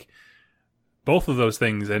just like, both of those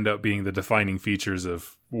things end up being the defining features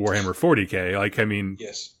of Warhammer 40k. Like, I mean,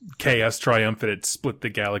 yes, chaos triumphant, it split the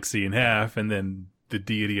galaxy in half, and then the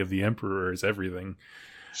deity of the Emperor is everything.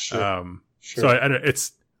 Sure. So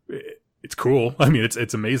it's cool. I mean,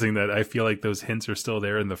 it's amazing that I feel like those hints are still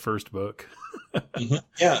there in the first book. Mm-hmm.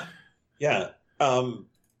 Yeah. And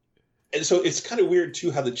so it's kind of weird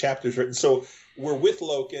too how the chapter's written. So we're with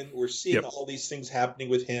Loken, we're seeing all these things happening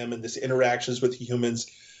with him and this interactions with humans.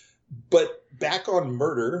 But back on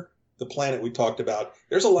Murder, the planet we talked about,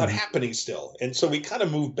 there's a lot happening still. And so we kind of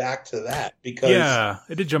moved back to that because... Yeah,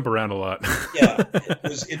 it did jump around a lot. Yeah, it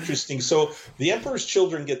was interesting. So the Emperor's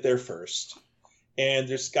children get there first. And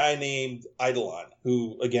there's a guy named Eidolon,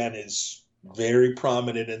 who, again, is very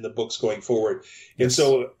prominent in the books going forward. Yes. And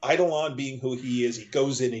so Eidolon, being who he is, he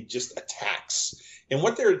goes in and just attacks. And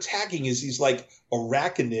what they're attacking is these like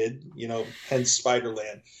arachnid, hence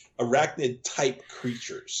Spiderland, arachnid-type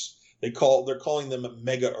creatures. They're calling them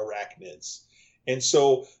mega arachnids. And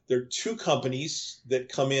so there are two companies that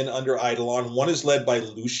come in under Eidolon. One is led by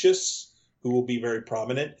Lucius, who will be very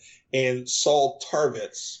prominent, and Saul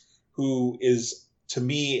Tarvitz, who is, to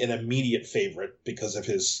me, an immediate favorite because of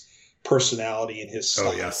his personality and his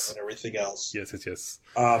style and everything else. Yes.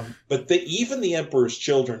 But even the Emperor's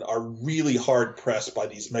children are really hard-pressed by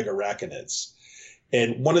these mega arachnids.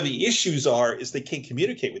 And one of the issues is they can't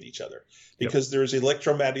communicate with each other because there's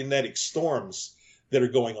electromagnetic storms that are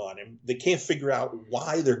going on, and they can't figure out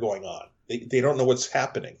why they're going on. They don't know what's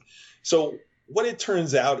happening. So what it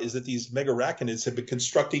turns out is that these mega arachnids have been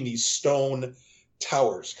constructing these stone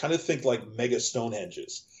towers, kind of think like mega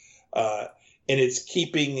Stonehenges. And it's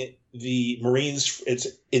keeping the Marines, it's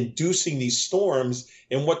inducing these storms,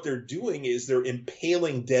 and what they're doing is they're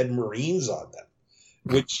impaling dead Marines on them,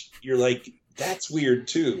 which you're like, that's weird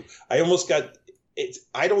too. I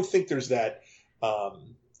don't think there's that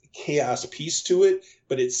chaos piece to it,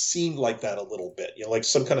 but it seemed like that a little bit, like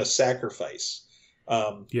some kind of sacrifice.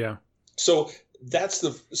 So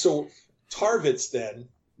so Tarvitz then,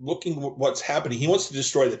 looking at what's happening, he wants to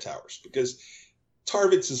destroy the towers because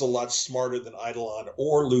Tarvitz is a lot smarter than Eidolon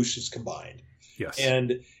or Lucius combined. Yes.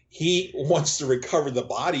 And he wants to recover the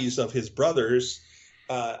bodies of his brothers.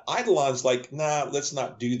 Eidolon's like, nah, let's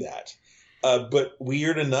not do that. But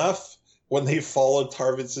weird enough, when they follow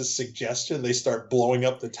Tarvitz's suggestion, they start blowing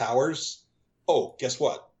up the towers. Oh, guess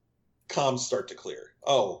what? Comms start to clear.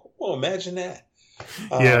 Oh, well, imagine that.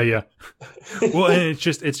 Yeah. Well, and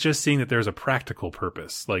it's just seeing that there's a practical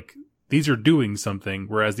purpose. Like, these are doing something,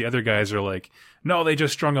 whereas the other guys are like, no, they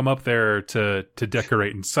just strung them up there to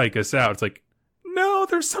decorate and psych us out. It's like, no,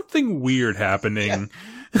 there's something weird happening.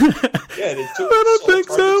 It took I don't think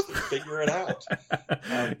so. To figure it out.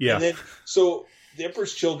 And then, so the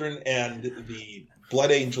Emperor's children and the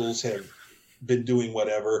Blood Angels have been doing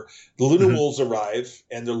whatever. The Luna Wolves arrive,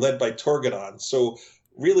 and they're led by Torgadon. So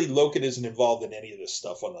really, Loken isn't involved in any of this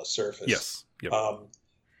stuff on the surface. Yes. Yep.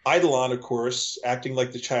 Eidolon, of course, acting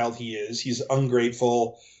like the child he is. He's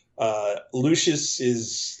ungrateful. Lucius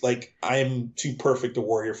is like, I'm too perfect a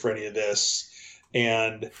warrior for any of this.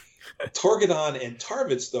 And Torgadon and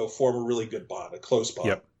Tarvitz, though, form a really good bond, a close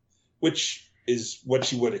bond, which is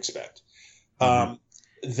what you would expect.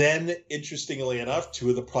 Then, interestingly enough, two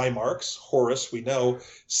of the Primarchs, Horus, we know,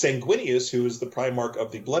 Sanguinius, who is the Primarch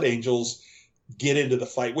of the Blood Angels, get into the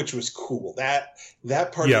fight, which was cool. That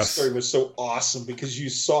part of the story was so awesome because you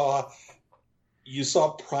saw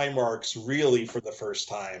Primarchs really for the first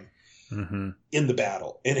time in the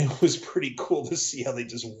battle, and it was pretty cool to see how they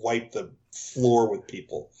just wiped the floor with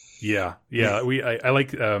people. I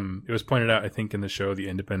like it was pointed out, I think, in the show, the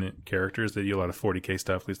independent characters, they do a lot of 40k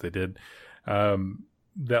stuff, at least they did,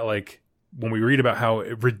 that like when we read about how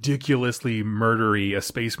ridiculously murdery a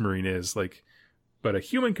Space Marine is, like, but a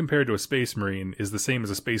human compared to a Space Marine is the same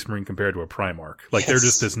as a Space Marine compared to a Primarch. Like, they're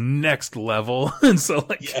just this next level. And so,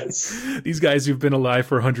 like, these guys who've been alive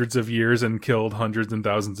for hundreds of years and killed hundreds and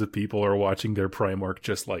thousands of people are watching their Primarch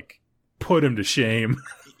just, like, put him to shame.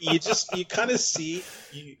 You kind of see,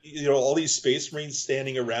 all these Space Marines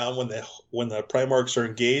standing around when the Primarchs are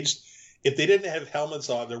engaged. If they didn't have helmets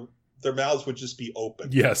on, their mouths would just be open.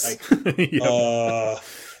 Yes. Like,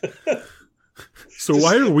 so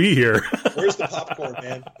why are we here? Where's the popcorn,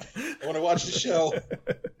 man? I want to watch the show.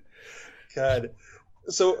 God.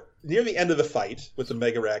 So near the end of the fight with the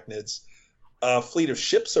mega arachnids, a fleet of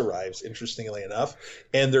ships arrives, interestingly enough,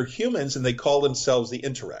 and they're humans, and they call themselves the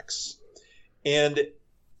Interrex. And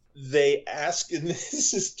they ask, and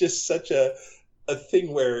this is just such a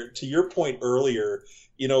thing where, to your point earlier,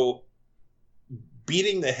 you know,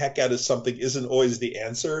 beating the heck out of something isn't always the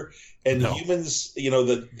answer. And No. humans, you know,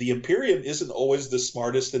 the Imperium isn't always the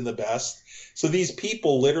smartest and the best. So these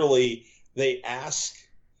people literally, they ask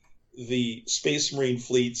the Space Marine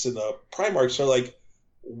fleets and the Primarchs are like,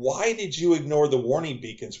 why did you ignore the warning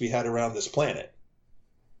beacons we had around this planet?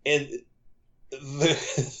 And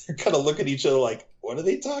they're kind of looking at each other like, what are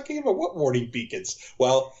they talking about? What warning beacons?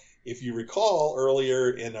 Well, if you recall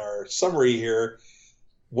earlier in our summary here,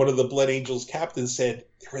 one of the Blood Angels captains said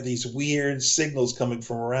there were these weird signals coming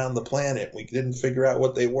from around the planet. We didn't figure out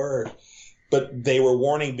what they were, but they were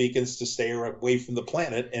warning beacons to stay away from the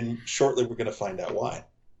planet, and shortly we're going to find out why.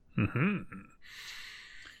 Mm-hmm.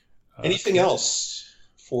 Anything else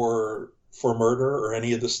for Murder or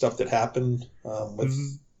any of the stuff that happened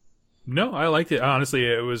with? No, I liked it. Honestly,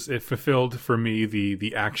 it fulfilled for me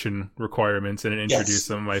the action requirements, and it introduced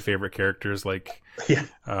some of my favorite characters like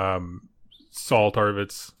Saul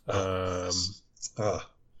Tarvitz.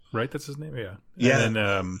 Right, that's his name. Yeah. And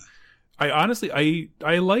then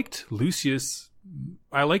I liked Lucius.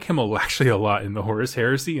 I like him actually a lot in the Horus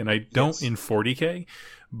Heresy, and I don't in 40K,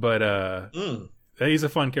 but he's a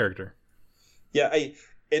fun character. Yeah,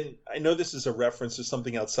 I know this is a reference to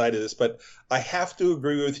something outside of this, but I have to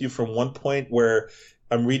agree with you from one point where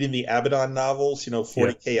I'm reading the Abaddon novels,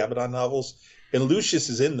 40K Abaddon novels, and Lucius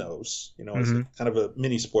is in those, as a kind of a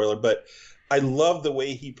mini spoiler, but I love the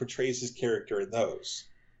way he portrays his character in those.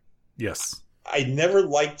 Yes. I never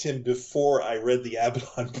liked him before I read the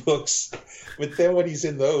Abaddon books, but then when he's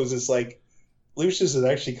in those, it's like Lucius is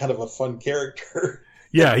actually kind of a fun character.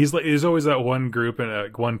 Yeah, there's always that one group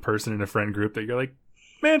and one person in a friend group that you're like,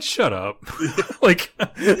 man, shut up. Like,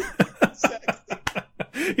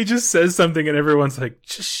 he just says something and everyone's like,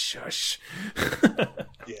 just shush.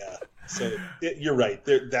 Yeah. So you're right.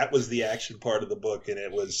 That was the action part of the book, and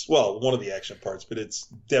it was, well, one of the action parts, but it's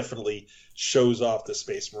definitely shows off the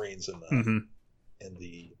Space Marines and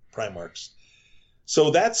the Primarchs.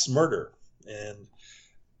 So that's Murder. And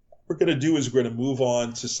what we're going to do is we're going to move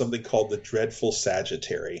on to something called the Dreadful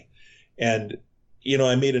Sagittary. And,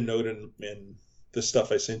 I made a note in the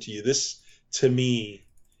stuff I sent to you. This, to me,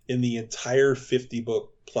 in the entire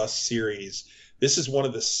 50-book plus series, this is one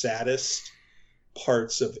of the saddest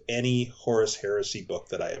parts of any Horus Heresy book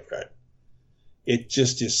that I have read. It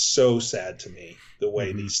just is so sad to me the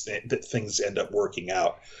way these things end up working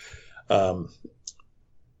out.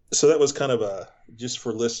 So that was kind of just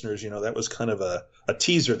for listeners, that was kind of a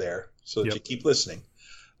teaser there, so that you keep listening.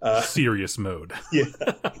 Serious mode. Yeah.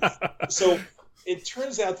 So it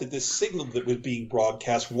turns out that this signal that was being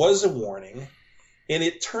broadcast was a warning, and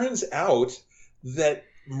it turns out that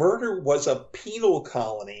Murder was a penal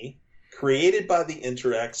colony created by the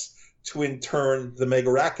Interrex to intern the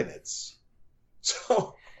Megarachinids.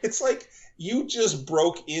 So it's like you just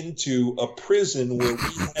broke into a prison where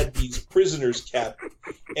we had these prisoners kept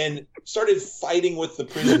and started fighting with the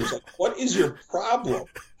prisoners. Like, what is your problem?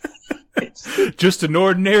 Just an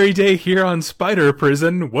ordinary day here on Spider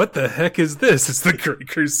Prison. What the heck is this? It's the Great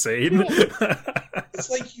Crusade. Yeah. It's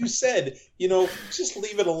like you said, just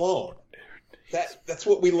leave it alone. That's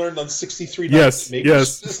what we learned on 63. Yes, Maybe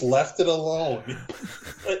just left it alone.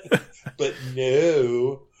 but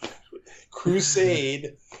no.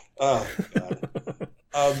 Crusade. Oh,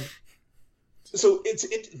 God. So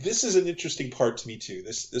this is an interesting part to me, too,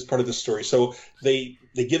 this part of the story. So they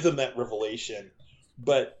give them that revelation,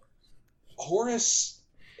 but Horus,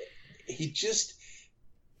 this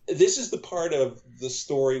is the part of the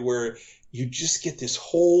story where you just get this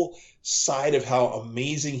whole side of how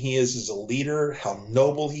amazing he is as a leader, how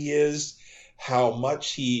noble he is, how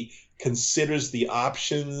much he considers the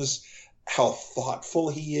options, how thoughtful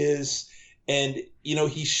he is. And,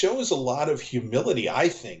 he shows a lot of humility, I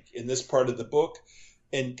think, in this part of the book,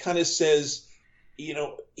 and kind of says,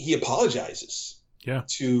 he apologizes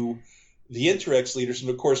to the Interrex leaders. And,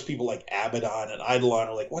 of course, people like Abaddon and Eidolon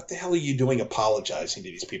are like, what the hell are you doing apologizing to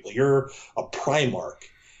these people? You're a Primarch.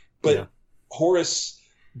 But Horus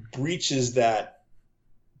breaches that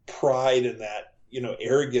pride and that,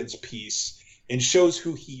 arrogance piece and shows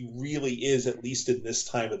who he really is, at least in this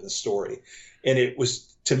time of the story. And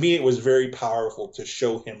to me, it was very powerful to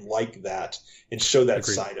show him like that and show that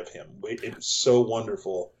side of him. It was so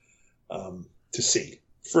wonderful to see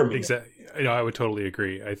for me. Exactly. I would totally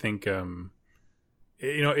agree. I think,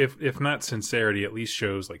 if not sincerity, at least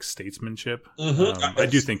shows like statesmanship. I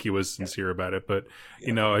do think he was sincere about it, but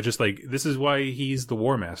I just like, this is why he's the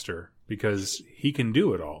War Master, because he can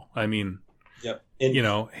do it all. I mean, Yep. And you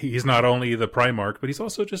know, he's not only the Primarch, but he's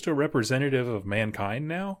also just a representative of mankind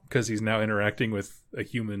now, because he's now interacting with a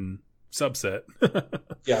human subset.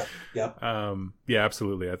 yeah. Yeah,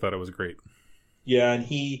 absolutely. I thought it was great. Yeah, and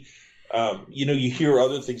he, you hear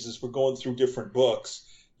other things as we're going through different books.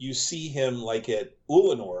 You see him like at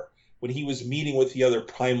Ulanor when he was meeting with the other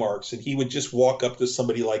Primarchs, and he would just walk up to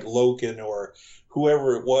somebody like Loken or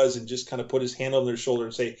whoever it was and just kind of put his hand on their shoulder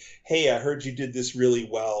and say, hey, I heard you did this really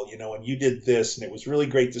well, and you did this, and it was really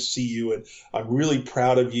great to see you, and I'm really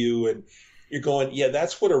proud of you. And you're going, yeah,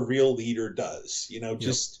 that's what a real leader does,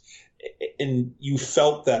 just and you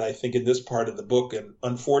felt that, I think, in this part of the book, and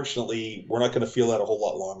unfortunately we're not going to feel that a whole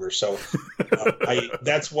lot longer. So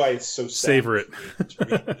that's why it's so sad. Savor it. To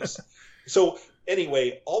read this. So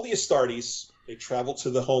anyway, all the Astartes, they travel to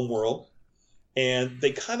the home world, and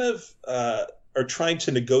they kind of are trying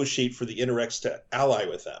to negotiate for the Interrex to ally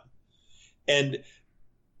with them. And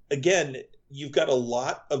again, you've got a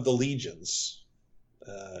lot of the legions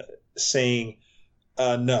saying,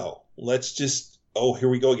 no, let's just, here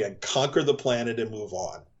we go again, conquer the planet and move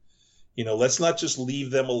on. Let's not just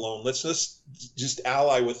leave them alone. Let's just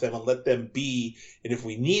ally with them and let them be. And if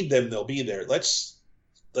we need them, they'll be there. Let's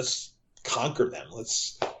conquer them.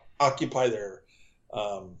 Let's occupy their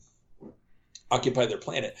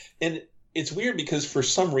planet. And it's weird because for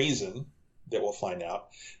some reason that we'll find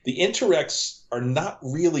out, the Interrex are not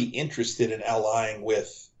really interested in allying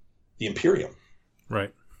with the Imperium.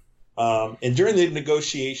 Right. And during the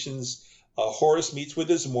negotiations, Horus meets with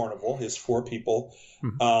his Mournival, his 4 people,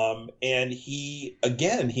 and he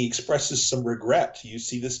expresses some regret. You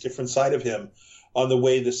see this different side of him on the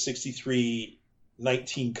way the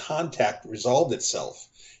 6319 contact resolved itself.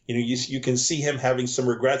 You can see him having some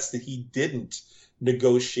regrets that he didn't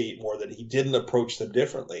negotiate more, that he didn't approach them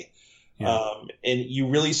differently. Yeah. And you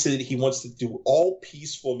really see that he wants to do all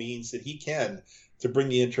peaceful means that he can to bring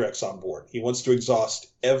the Interrex on board. He wants to exhaust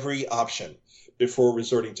every option before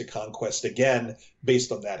resorting to conquest again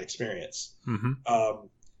based on that experience. Mm-hmm.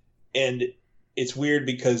 And it's weird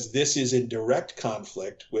because this is in direct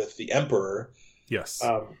conflict with the Emperor. Yes.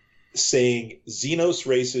 Saying Xenos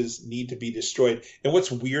races need to be destroyed. And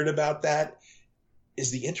what's weird about that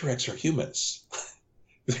is the Interrex are humans.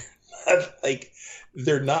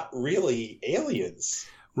 They're not really aliens.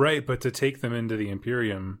 Right, but to take them into the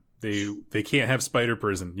Imperium, they can't have spider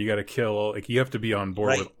prison. You got to kill, you have to be on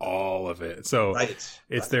board with all of it. So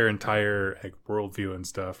it's their entire worldview and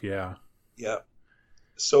stuff. Yeah. Yeah.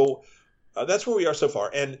 So that's where we are so far.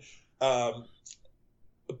 And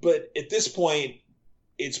but at this point,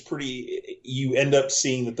 it's you end up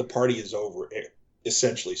seeing that the party is over,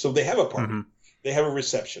 essentially. So they have a party. Mm-hmm. They have a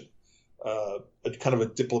reception, a kind of a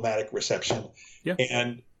diplomatic reception. Yeah.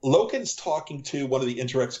 And Loken's talking to one of the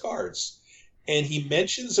Interrex guards, and he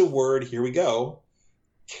mentions a word, here we go,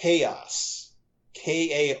 chaos.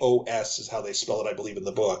 K-A-O-S is how they spell it, I believe, in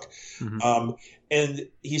the book. Mm-hmm. And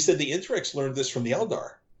he said the Interrex learned this from the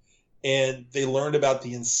Eldar. And they learned about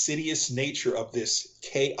the insidious nature of this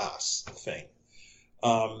chaos thing.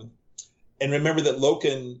 And remember that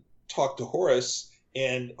Loken talked to Horus,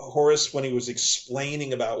 and Horus, when he was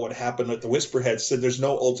explaining about what happened with the Whisperhead, said there's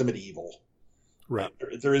no ultimate evil. Right.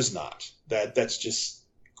 There is not. That's just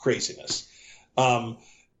craziness.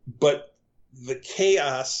 But the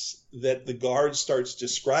chaos that the guard starts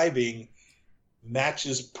describing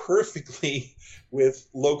matches perfectly with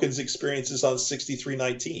Loken's experiences on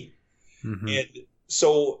 6319. Mm-hmm. And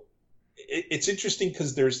so it's interesting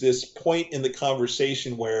because there's this point in the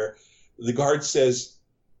conversation where the guard says,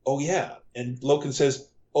 oh, yeah. And Loken says,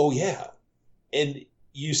 oh, yeah. And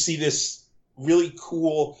you see this really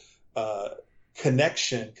cool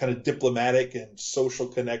connection, kind of diplomatic and social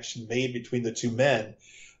connection made between the two men.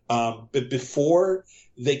 But before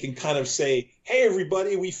they can kind of say, hey,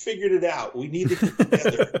 everybody, we figured it out. We need to get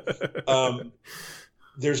together.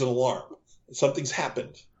 There's an alarm. Something's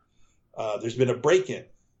happened. There's been a break-in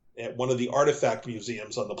at one of the artifact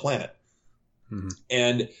museums on the planet. Mm-hmm.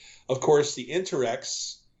 And, of course, the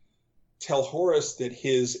Interrex tell Horus that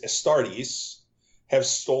his Astartes have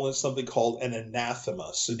stolen something called an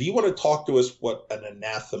anathema. So do you want to talk to us what an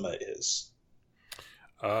anathema is?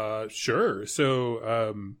 Sure.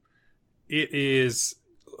 So it is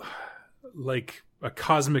like a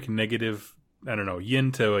cosmic negative, I don't know,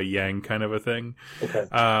 yin to a yang kind of a thing. Okay.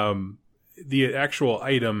 The actual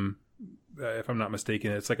item, if I'm not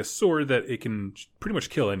mistaken, it's like a sword that it can pretty much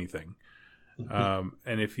kill anything. Mm-hmm.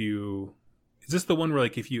 And if you... Is this the one where,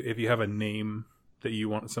 like, if you have a name that you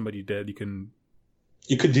want somebody dead, you can...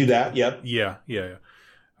 You could do that, yep. Yeah.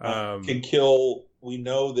 Can kill... We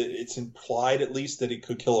know that it's implied, at least, that it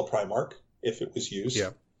could kill a Primarch if it was used.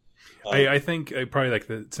 Yeah. I think probably like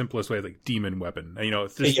the simplest way, like demon weapon. You know,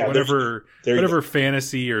 it's just Yeah, whatever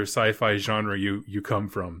fantasy or sci-fi genre you come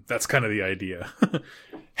from, that's kind of the idea.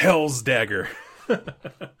 Hell's dagger.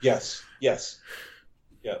 Yes. Yeah,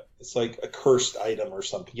 it's like a cursed item or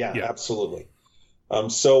something. Yeah, Yeah. absolutely.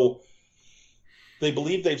 So they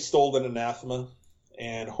believe they've stolen anathema,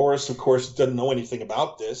 and Horus, of course, doesn't know anything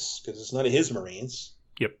about this because it's none of his Marines.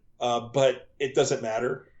 Yep. But it doesn't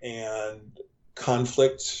matter, and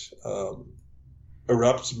conflict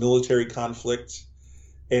erupts, military conflict,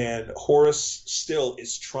 and Horus still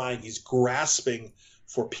is trying. He's grasping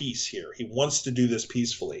for peace here. He wants to do this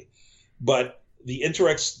peacefully, but the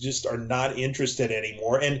Interrex just are not interested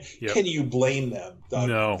anymore. And Can you blame them, Doug?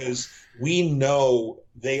 No. Because we know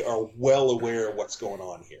they are well aware of what's going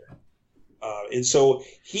on here. And so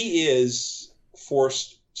he is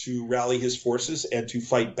forced to rally his forces and to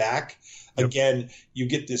fight back. Yep. Again, you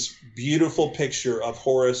get this beautiful picture of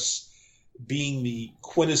Horus being the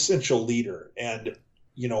quintessential leader. And,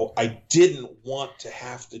 you know, I didn't want to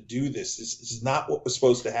have to do this. This is not what was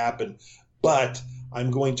supposed to happen. But I'm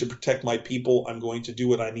going to protect my people. I'm going to do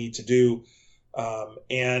what I need to do.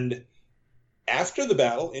 And after the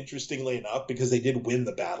battle, interestingly enough, because they did win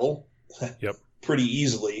the battle pretty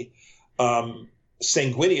easily,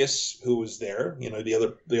 Sanguinius, who was there, you know, the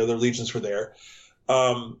other legions were there,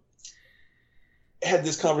 had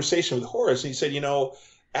this conversation with Horus, and he said, you know,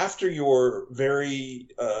 after your very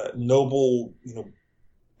noble, you know,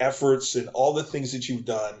 efforts and all the things that you've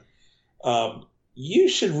done, you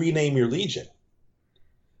should rename your legion.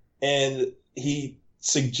 And he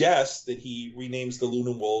suggests that he renames the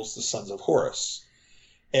Lunan Wolves the Sons of Horus.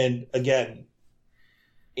 And again,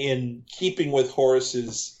 in keeping with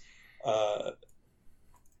Horus's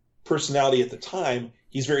personality at the time,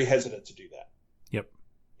 he's very hesitant to do that. Yep.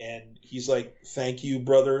 And he's like, thank you,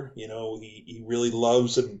 brother. You know, he really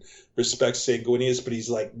loves and respects Sanguinius, but he's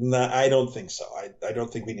like, nah, I don't think so. I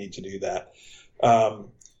don't think we need to do that.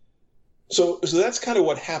 So that's kind of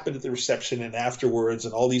what happened at the reception and afterwards,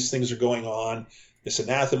 and all these things are going on. This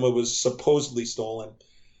anathema was supposedly stolen.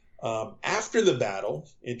 After the battle,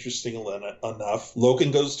 interestingly enough,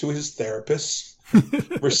 Loken goes to his therapist,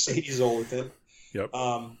 Mercedes Olithin,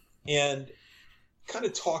 and kind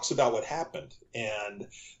of talks about what happened and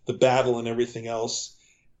the battle and everything else.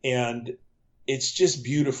 And it's just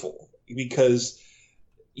beautiful because,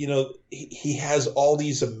 you know, he has all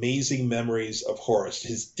these amazing memories of Horus,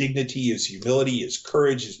 his dignity, his humility, his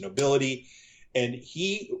courage, his nobility. And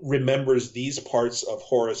he remembers these parts of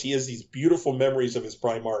Horus. He has these beautiful memories of his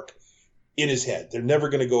Primarch in his head. They're never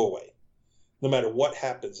going to go away, no matter what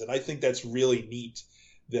happens. And I think that's really neat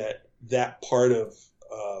that part of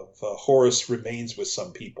Horus remains with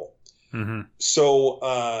some people. Mm-hmm. So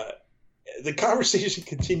the conversation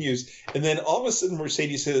continues. And then all of a sudden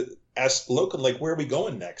Mercedes asks Loken, like, where are we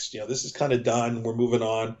going next? You know, this is kind of done. We're moving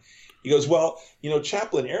on. He goes, well, you know,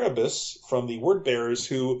 Chaplain Erebus from the Word Bearers,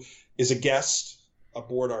 who is a guest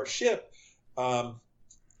aboard our ship,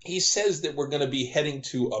 he says that we're going to be heading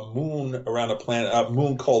to a moon around a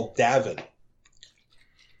moon called Davin.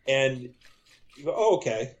 And you go, oh,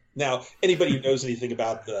 okay. Now, anybody who knows anything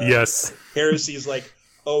about the heresy is like,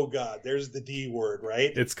 oh, God, there's the D word,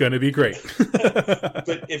 right? It's going to be great.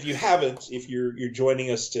 But if you haven't, if you're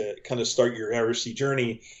joining us to kind of start your heresy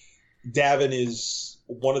journey, Davin is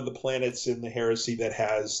one of the planets in the heresy that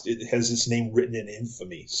has its name written in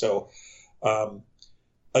infamy. So,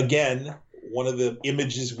 again, one of the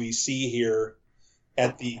images we see here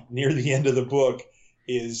near the end of the book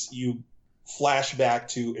is you flash back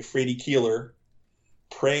to Ephraim Keeler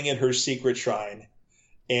praying at her secret shrine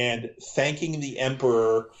and thanking the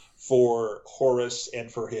emperor for Horus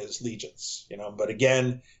and for his legions, you know. But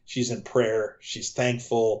again, she's in prayer. She's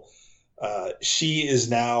thankful. She is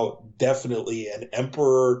now definitely an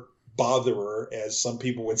emperor botherer, as some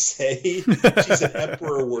people would say. She's an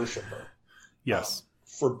emperor worshiper. Yes.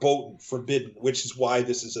 Forbidden, which is why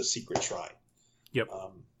this is a secret shrine. Yep.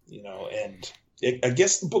 You know, and I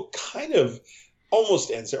guess the book kind of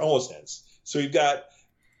almost ends. So we've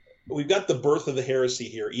got the birth of the heresy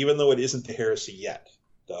here, even though it isn't the heresy yet,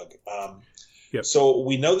 Doug. So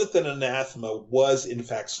we know that the anathema was in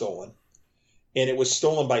fact stolen, and it was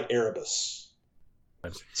stolen by Erebus.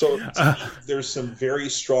 So there's some very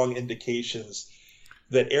strong indications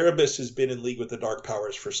that Erebus has been in league with the Dark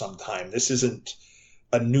Powers for some time. This isn't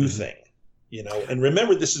a new thing, you know. And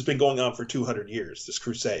remember, this has been going on for 200 years, this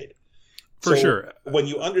crusade. For sure. When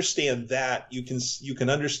you understand that, you can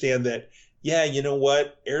understand that, yeah, you know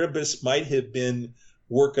what? Erebus might have been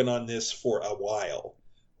working on this for a while.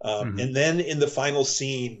 And then in the final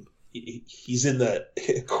scene, he's in the,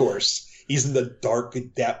 of course, he's in the dark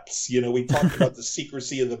depths. You know, we talked about the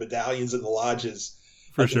secrecy of the medallions and the lodges,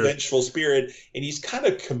 For the sure. vengeful spirit, and he's kind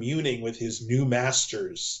of communing with his new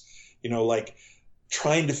masters. You know, like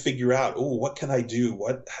trying to figure out, oh, what can I do?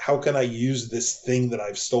 How can I use this thing that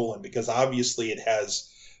I've stolen? Because obviously it has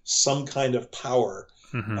some kind of power,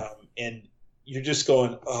 Mm-hmm. And you're just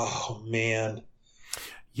going, oh man.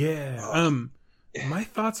 Yeah. My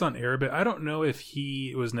thoughts on Erebus, I don't know if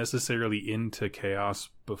he was necessarily into chaos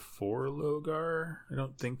before Logar. I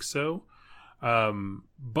don't think so.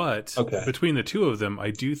 But between the two of them,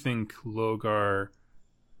 I do think Logar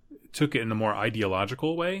took it in a more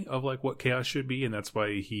ideological way of like what chaos should be, and that's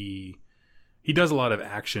why he does a lot of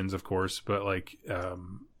actions, of course, but like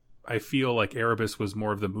I feel like Erebus was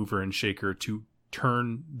more of the mover and shaker to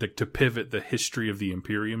to pivot the history of the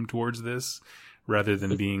Imperium towards this, rather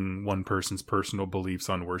than being one person's personal beliefs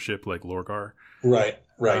on worship like Lorgar. Right.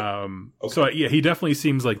 So yeah, he definitely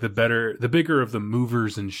seems like the bigger of the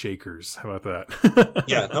movers and shakers. How about that?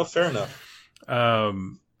 Yeah, no, fair enough.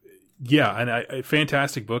 Yeah, and a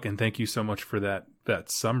fantastic book, and thank you so much for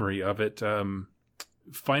that summary of it.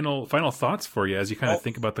 Final thoughts for you as you kind of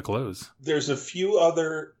think about the close. There's a few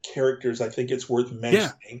other characters I think it's worth mentioning.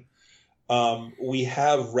 Yeah. We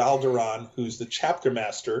have Raldoran, who's the chapter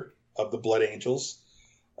master of the Blood Angels,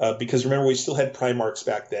 because remember we still had Primarchs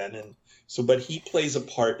back then, and so but he plays a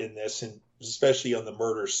part in this, and especially on the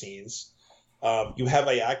murder scenes. You have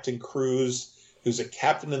Iacton Cruz, who's a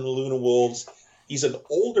captain in the Luna Wolves. He's an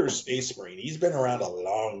older Space Marine. He's been around a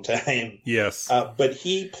long time. Yes. But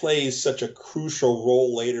he plays such a crucial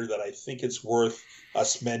role later that I think it's worth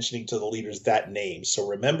us mentioning to the leaders that name. So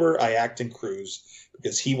remember Iacton Cruz,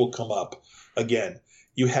 because he will come up again.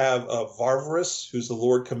 You have Varvarus, who's the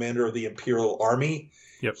Lord Commander of the Imperial Army.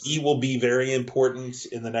 Yep. He will be very important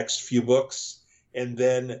in the next few books. And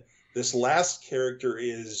then this last character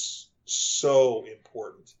is so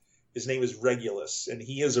important. His name is Regulus, and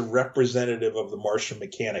he is a representative of the Martian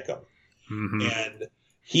Mechanicum. Mm-hmm. And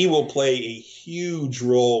he will play a huge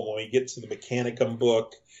role when we get to the Mechanicum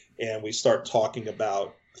book and we start talking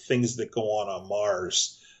about things that go on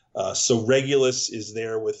Mars. So Regulus is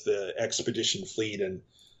there with the expedition fleet and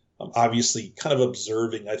obviously kind of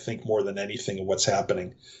observing, I think, more than anything of what's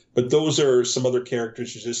happening. But those are some other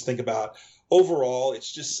characters to just think about. Overall,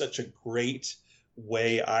 it's just such a great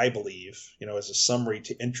way, I believe, as a summary,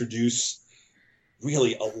 to introduce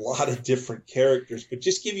really a lot of different characters, but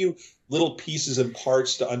just give you little pieces and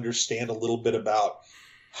parts to understand a little bit about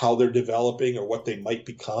how they're developing or what they might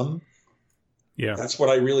become. Yeah. That's what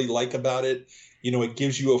I really like about it. It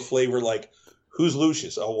gives you a flavor like, who's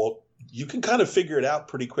Lucius? Oh, well, you can kind of figure it out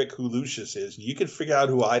pretty quick who Lucius is. You can figure out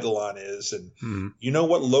who Eidolon is, and you know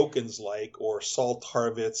what Loken's like, or Saul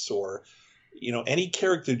Tarvitz, or any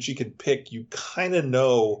character that you can pick, you kind of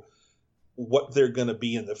know what they're going to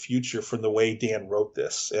be in the future from the way Dan wrote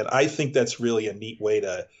this. And I think that's really a neat way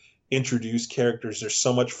to introduce characters. There's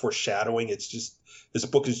so much foreshadowing. It's just, this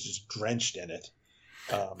book is just drenched in it.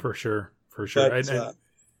 For sure. But,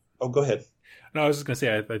 go ahead. No, I was just going to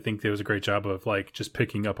say, I think there was a great job of like just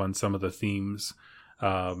picking up on some of the themes,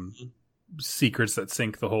 secrets that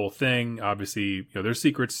sink the whole thing. Obviously, there's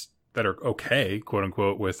secrets that are okay, quote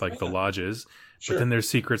unquote, with like the lodges, but then there's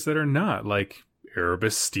secrets that are not, like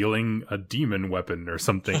Erebus stealing a demon weapon or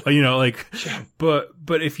something,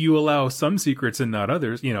 but if you allow some secrets and not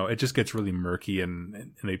others, it just gets really murky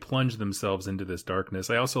and they plunge themselves into this darkness.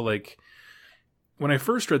 I also like, when I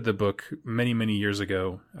first read the book many, many years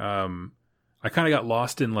ago, I kind of got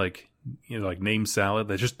lost in like name salad.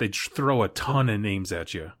 They just throw a ton of names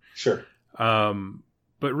at you. Sure.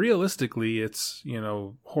 But realistically, it's,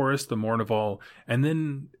 Horus, the Mournival. And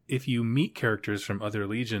then if you meet characters from other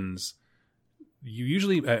legions, you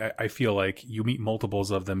usually, I feel like you meet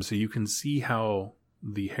multiples of them, so you can see how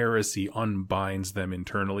the heresy unbinds them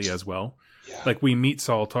internally as well. Yeah. Like we meet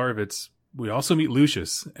Saul Tarvitz, we also meet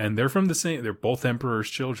Lucius, and they're from the same, they're both Emperor's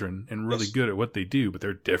children and really good at what they do, but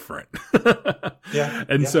they're different.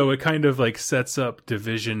 And so it kind of like sets up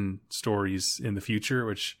division stories in the future,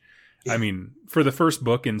 which, I mean, for the first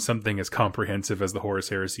book in something as comprehensive as the Horus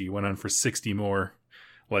Heresy, went on for 60 more.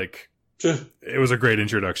 Like, it was a great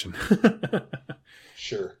introduction.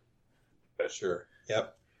 Sure.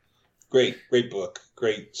 Yep. Great book.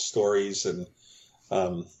 Great stories. And,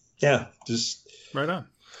 just right on.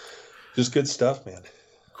 Just good stuff, man.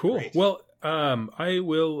 Cool. Great. Well, I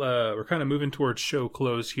will, we're kind of moving towards show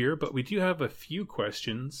close here, but we do have a few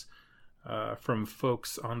questions from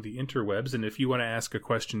folks on the interwebs. And if you want to ask a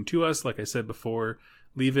question to us, like I said before,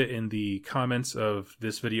 leave it in the comments of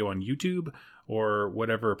this video on YouTube or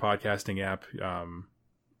whatever podcasting app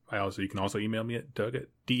You can also email me at Doug at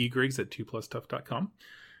degriggs@2plustuff.com.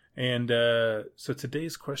 And so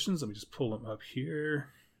today's questions, let me just pull them up here.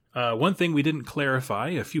 One thing we didn't clarify,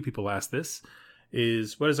 a few people asked this,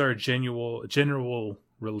 is what is our general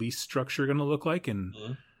release structure going to look like? And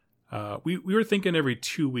we were thinking every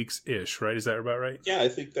 2 weeks ish, right? Is that about right? Yeah, I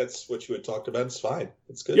think that's what you had talked about. It's fine.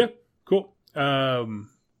 It's good. Yeah, cool.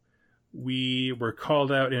 We were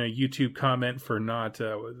called out in a YouTube comment for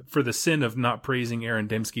for the sin of not praising Aaron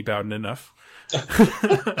Dembski Bowden enough.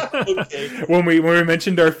 Okay. When we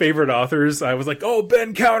mentioned our favorite authors, I was like, "Oh,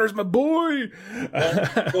 Ben Counter's my boy."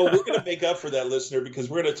 Well, we're going to make up for that, listener, because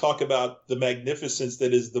we're going to talk about the magnificence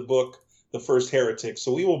that is the book, The First Heretic.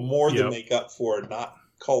 So we will more than make up for not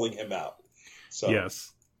calling him out. So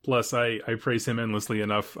yes. Plus, I praise him endlessly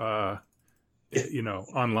enough.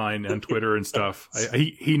 Online and Twitter and stuff.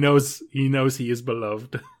 He knows he is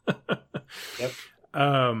beloved. Yep.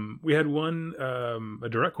 We had one a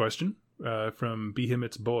direct question from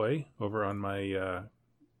Behemoth's Boy over on my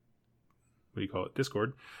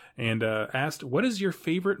Discord, and asked, "What is your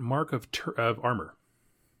favorite mark of armor?"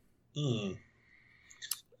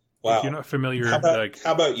 Wow. If you're not familiar, how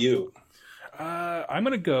about you? I'm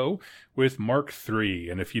going to go with Mark III.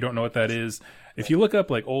 And if you don't know what that is, if you look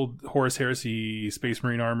up like old Horus Heresy Space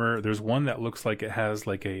Marine armor, there's one that looks like it has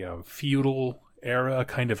like a feudal era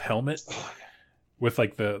kind of helmet with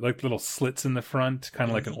like the little slits in the front,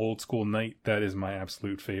 kind of like an old school knight. That is my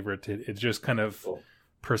absolute favorite. It just kind of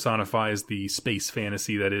personifies the space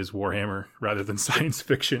fantasy that is Warhammer rather than science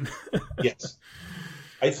fiction. Yes.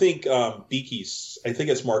 I think Beaky's. I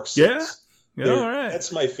think it's Mark 6. Yeah. Yeah, all right.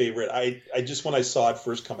 That's my favorite. I just, when I saw it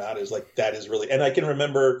first come out, I was like, that is really, and I can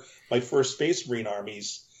remember my first Space Marine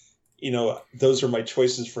armies, those are my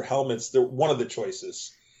choices for helmets. They're one of the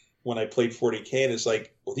choices when I played 40K, and it's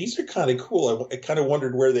like, well, these are kind of cool. I kind of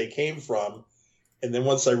wondered where they came from. And then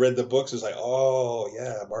once I read the books, it's like, oh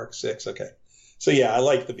yeah, Mark 6. Okay. So yeah, I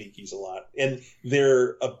like the Beakies a lot. And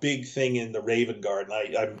they're a big thing in the Raven Guard.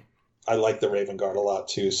 And I like the Raven Guard a lot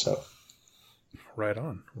too. So right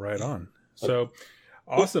on. So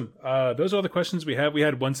awesome. Those are all the questions we have. We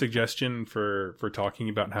had one suggestion for talking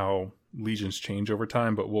about how legions change over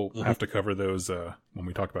time, but we'll have to cover those when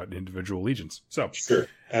we talk about individual legions. So sure,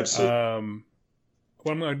 absolutely.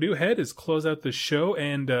 What I'm going to do ahead is close out the show,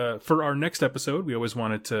 and for our next episode, we always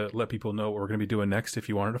wanted to let people know what we're going to be doing next if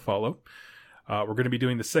you wanted to follow. We're going to be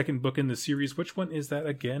doing the second book in the series. Which one is that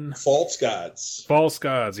again? False Gods. False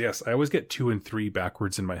Gods, yes. I always get 2 and 3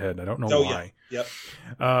 backwards in my head. I don't know why. Yeah.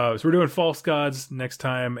 Yep. So we're doing False Gods next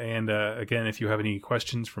time. And again, if you have any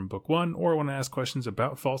questions from book 1 or want to ask questions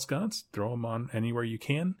about False Gods, throw them on anywhere you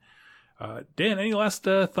can. Dan, any last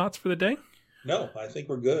thoughts for the day? No, I think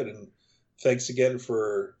we're good. And thanks again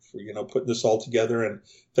for putting this all together. And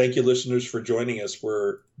thank you, listeners, for joining us.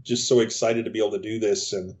 We're just so excited to be able to do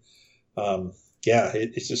this. And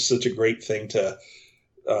it's just such a great thing to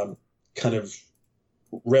kind of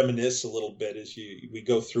reminisce a little bit as we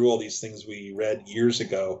go through all these things we read years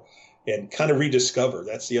ago and kind of rediscover.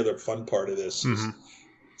 That's the other fun part of this, is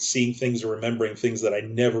seeing things or remembering things that I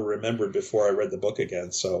never remembered before I read the book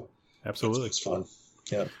again. So absolutely, it's fun.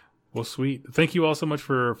 Yeah. Well, sweet. Thank you all so much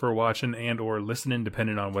for watching and or listening,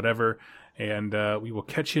 depending on whatever. And we will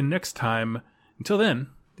catch you next time. Until then,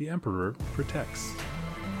 the Emperor protects.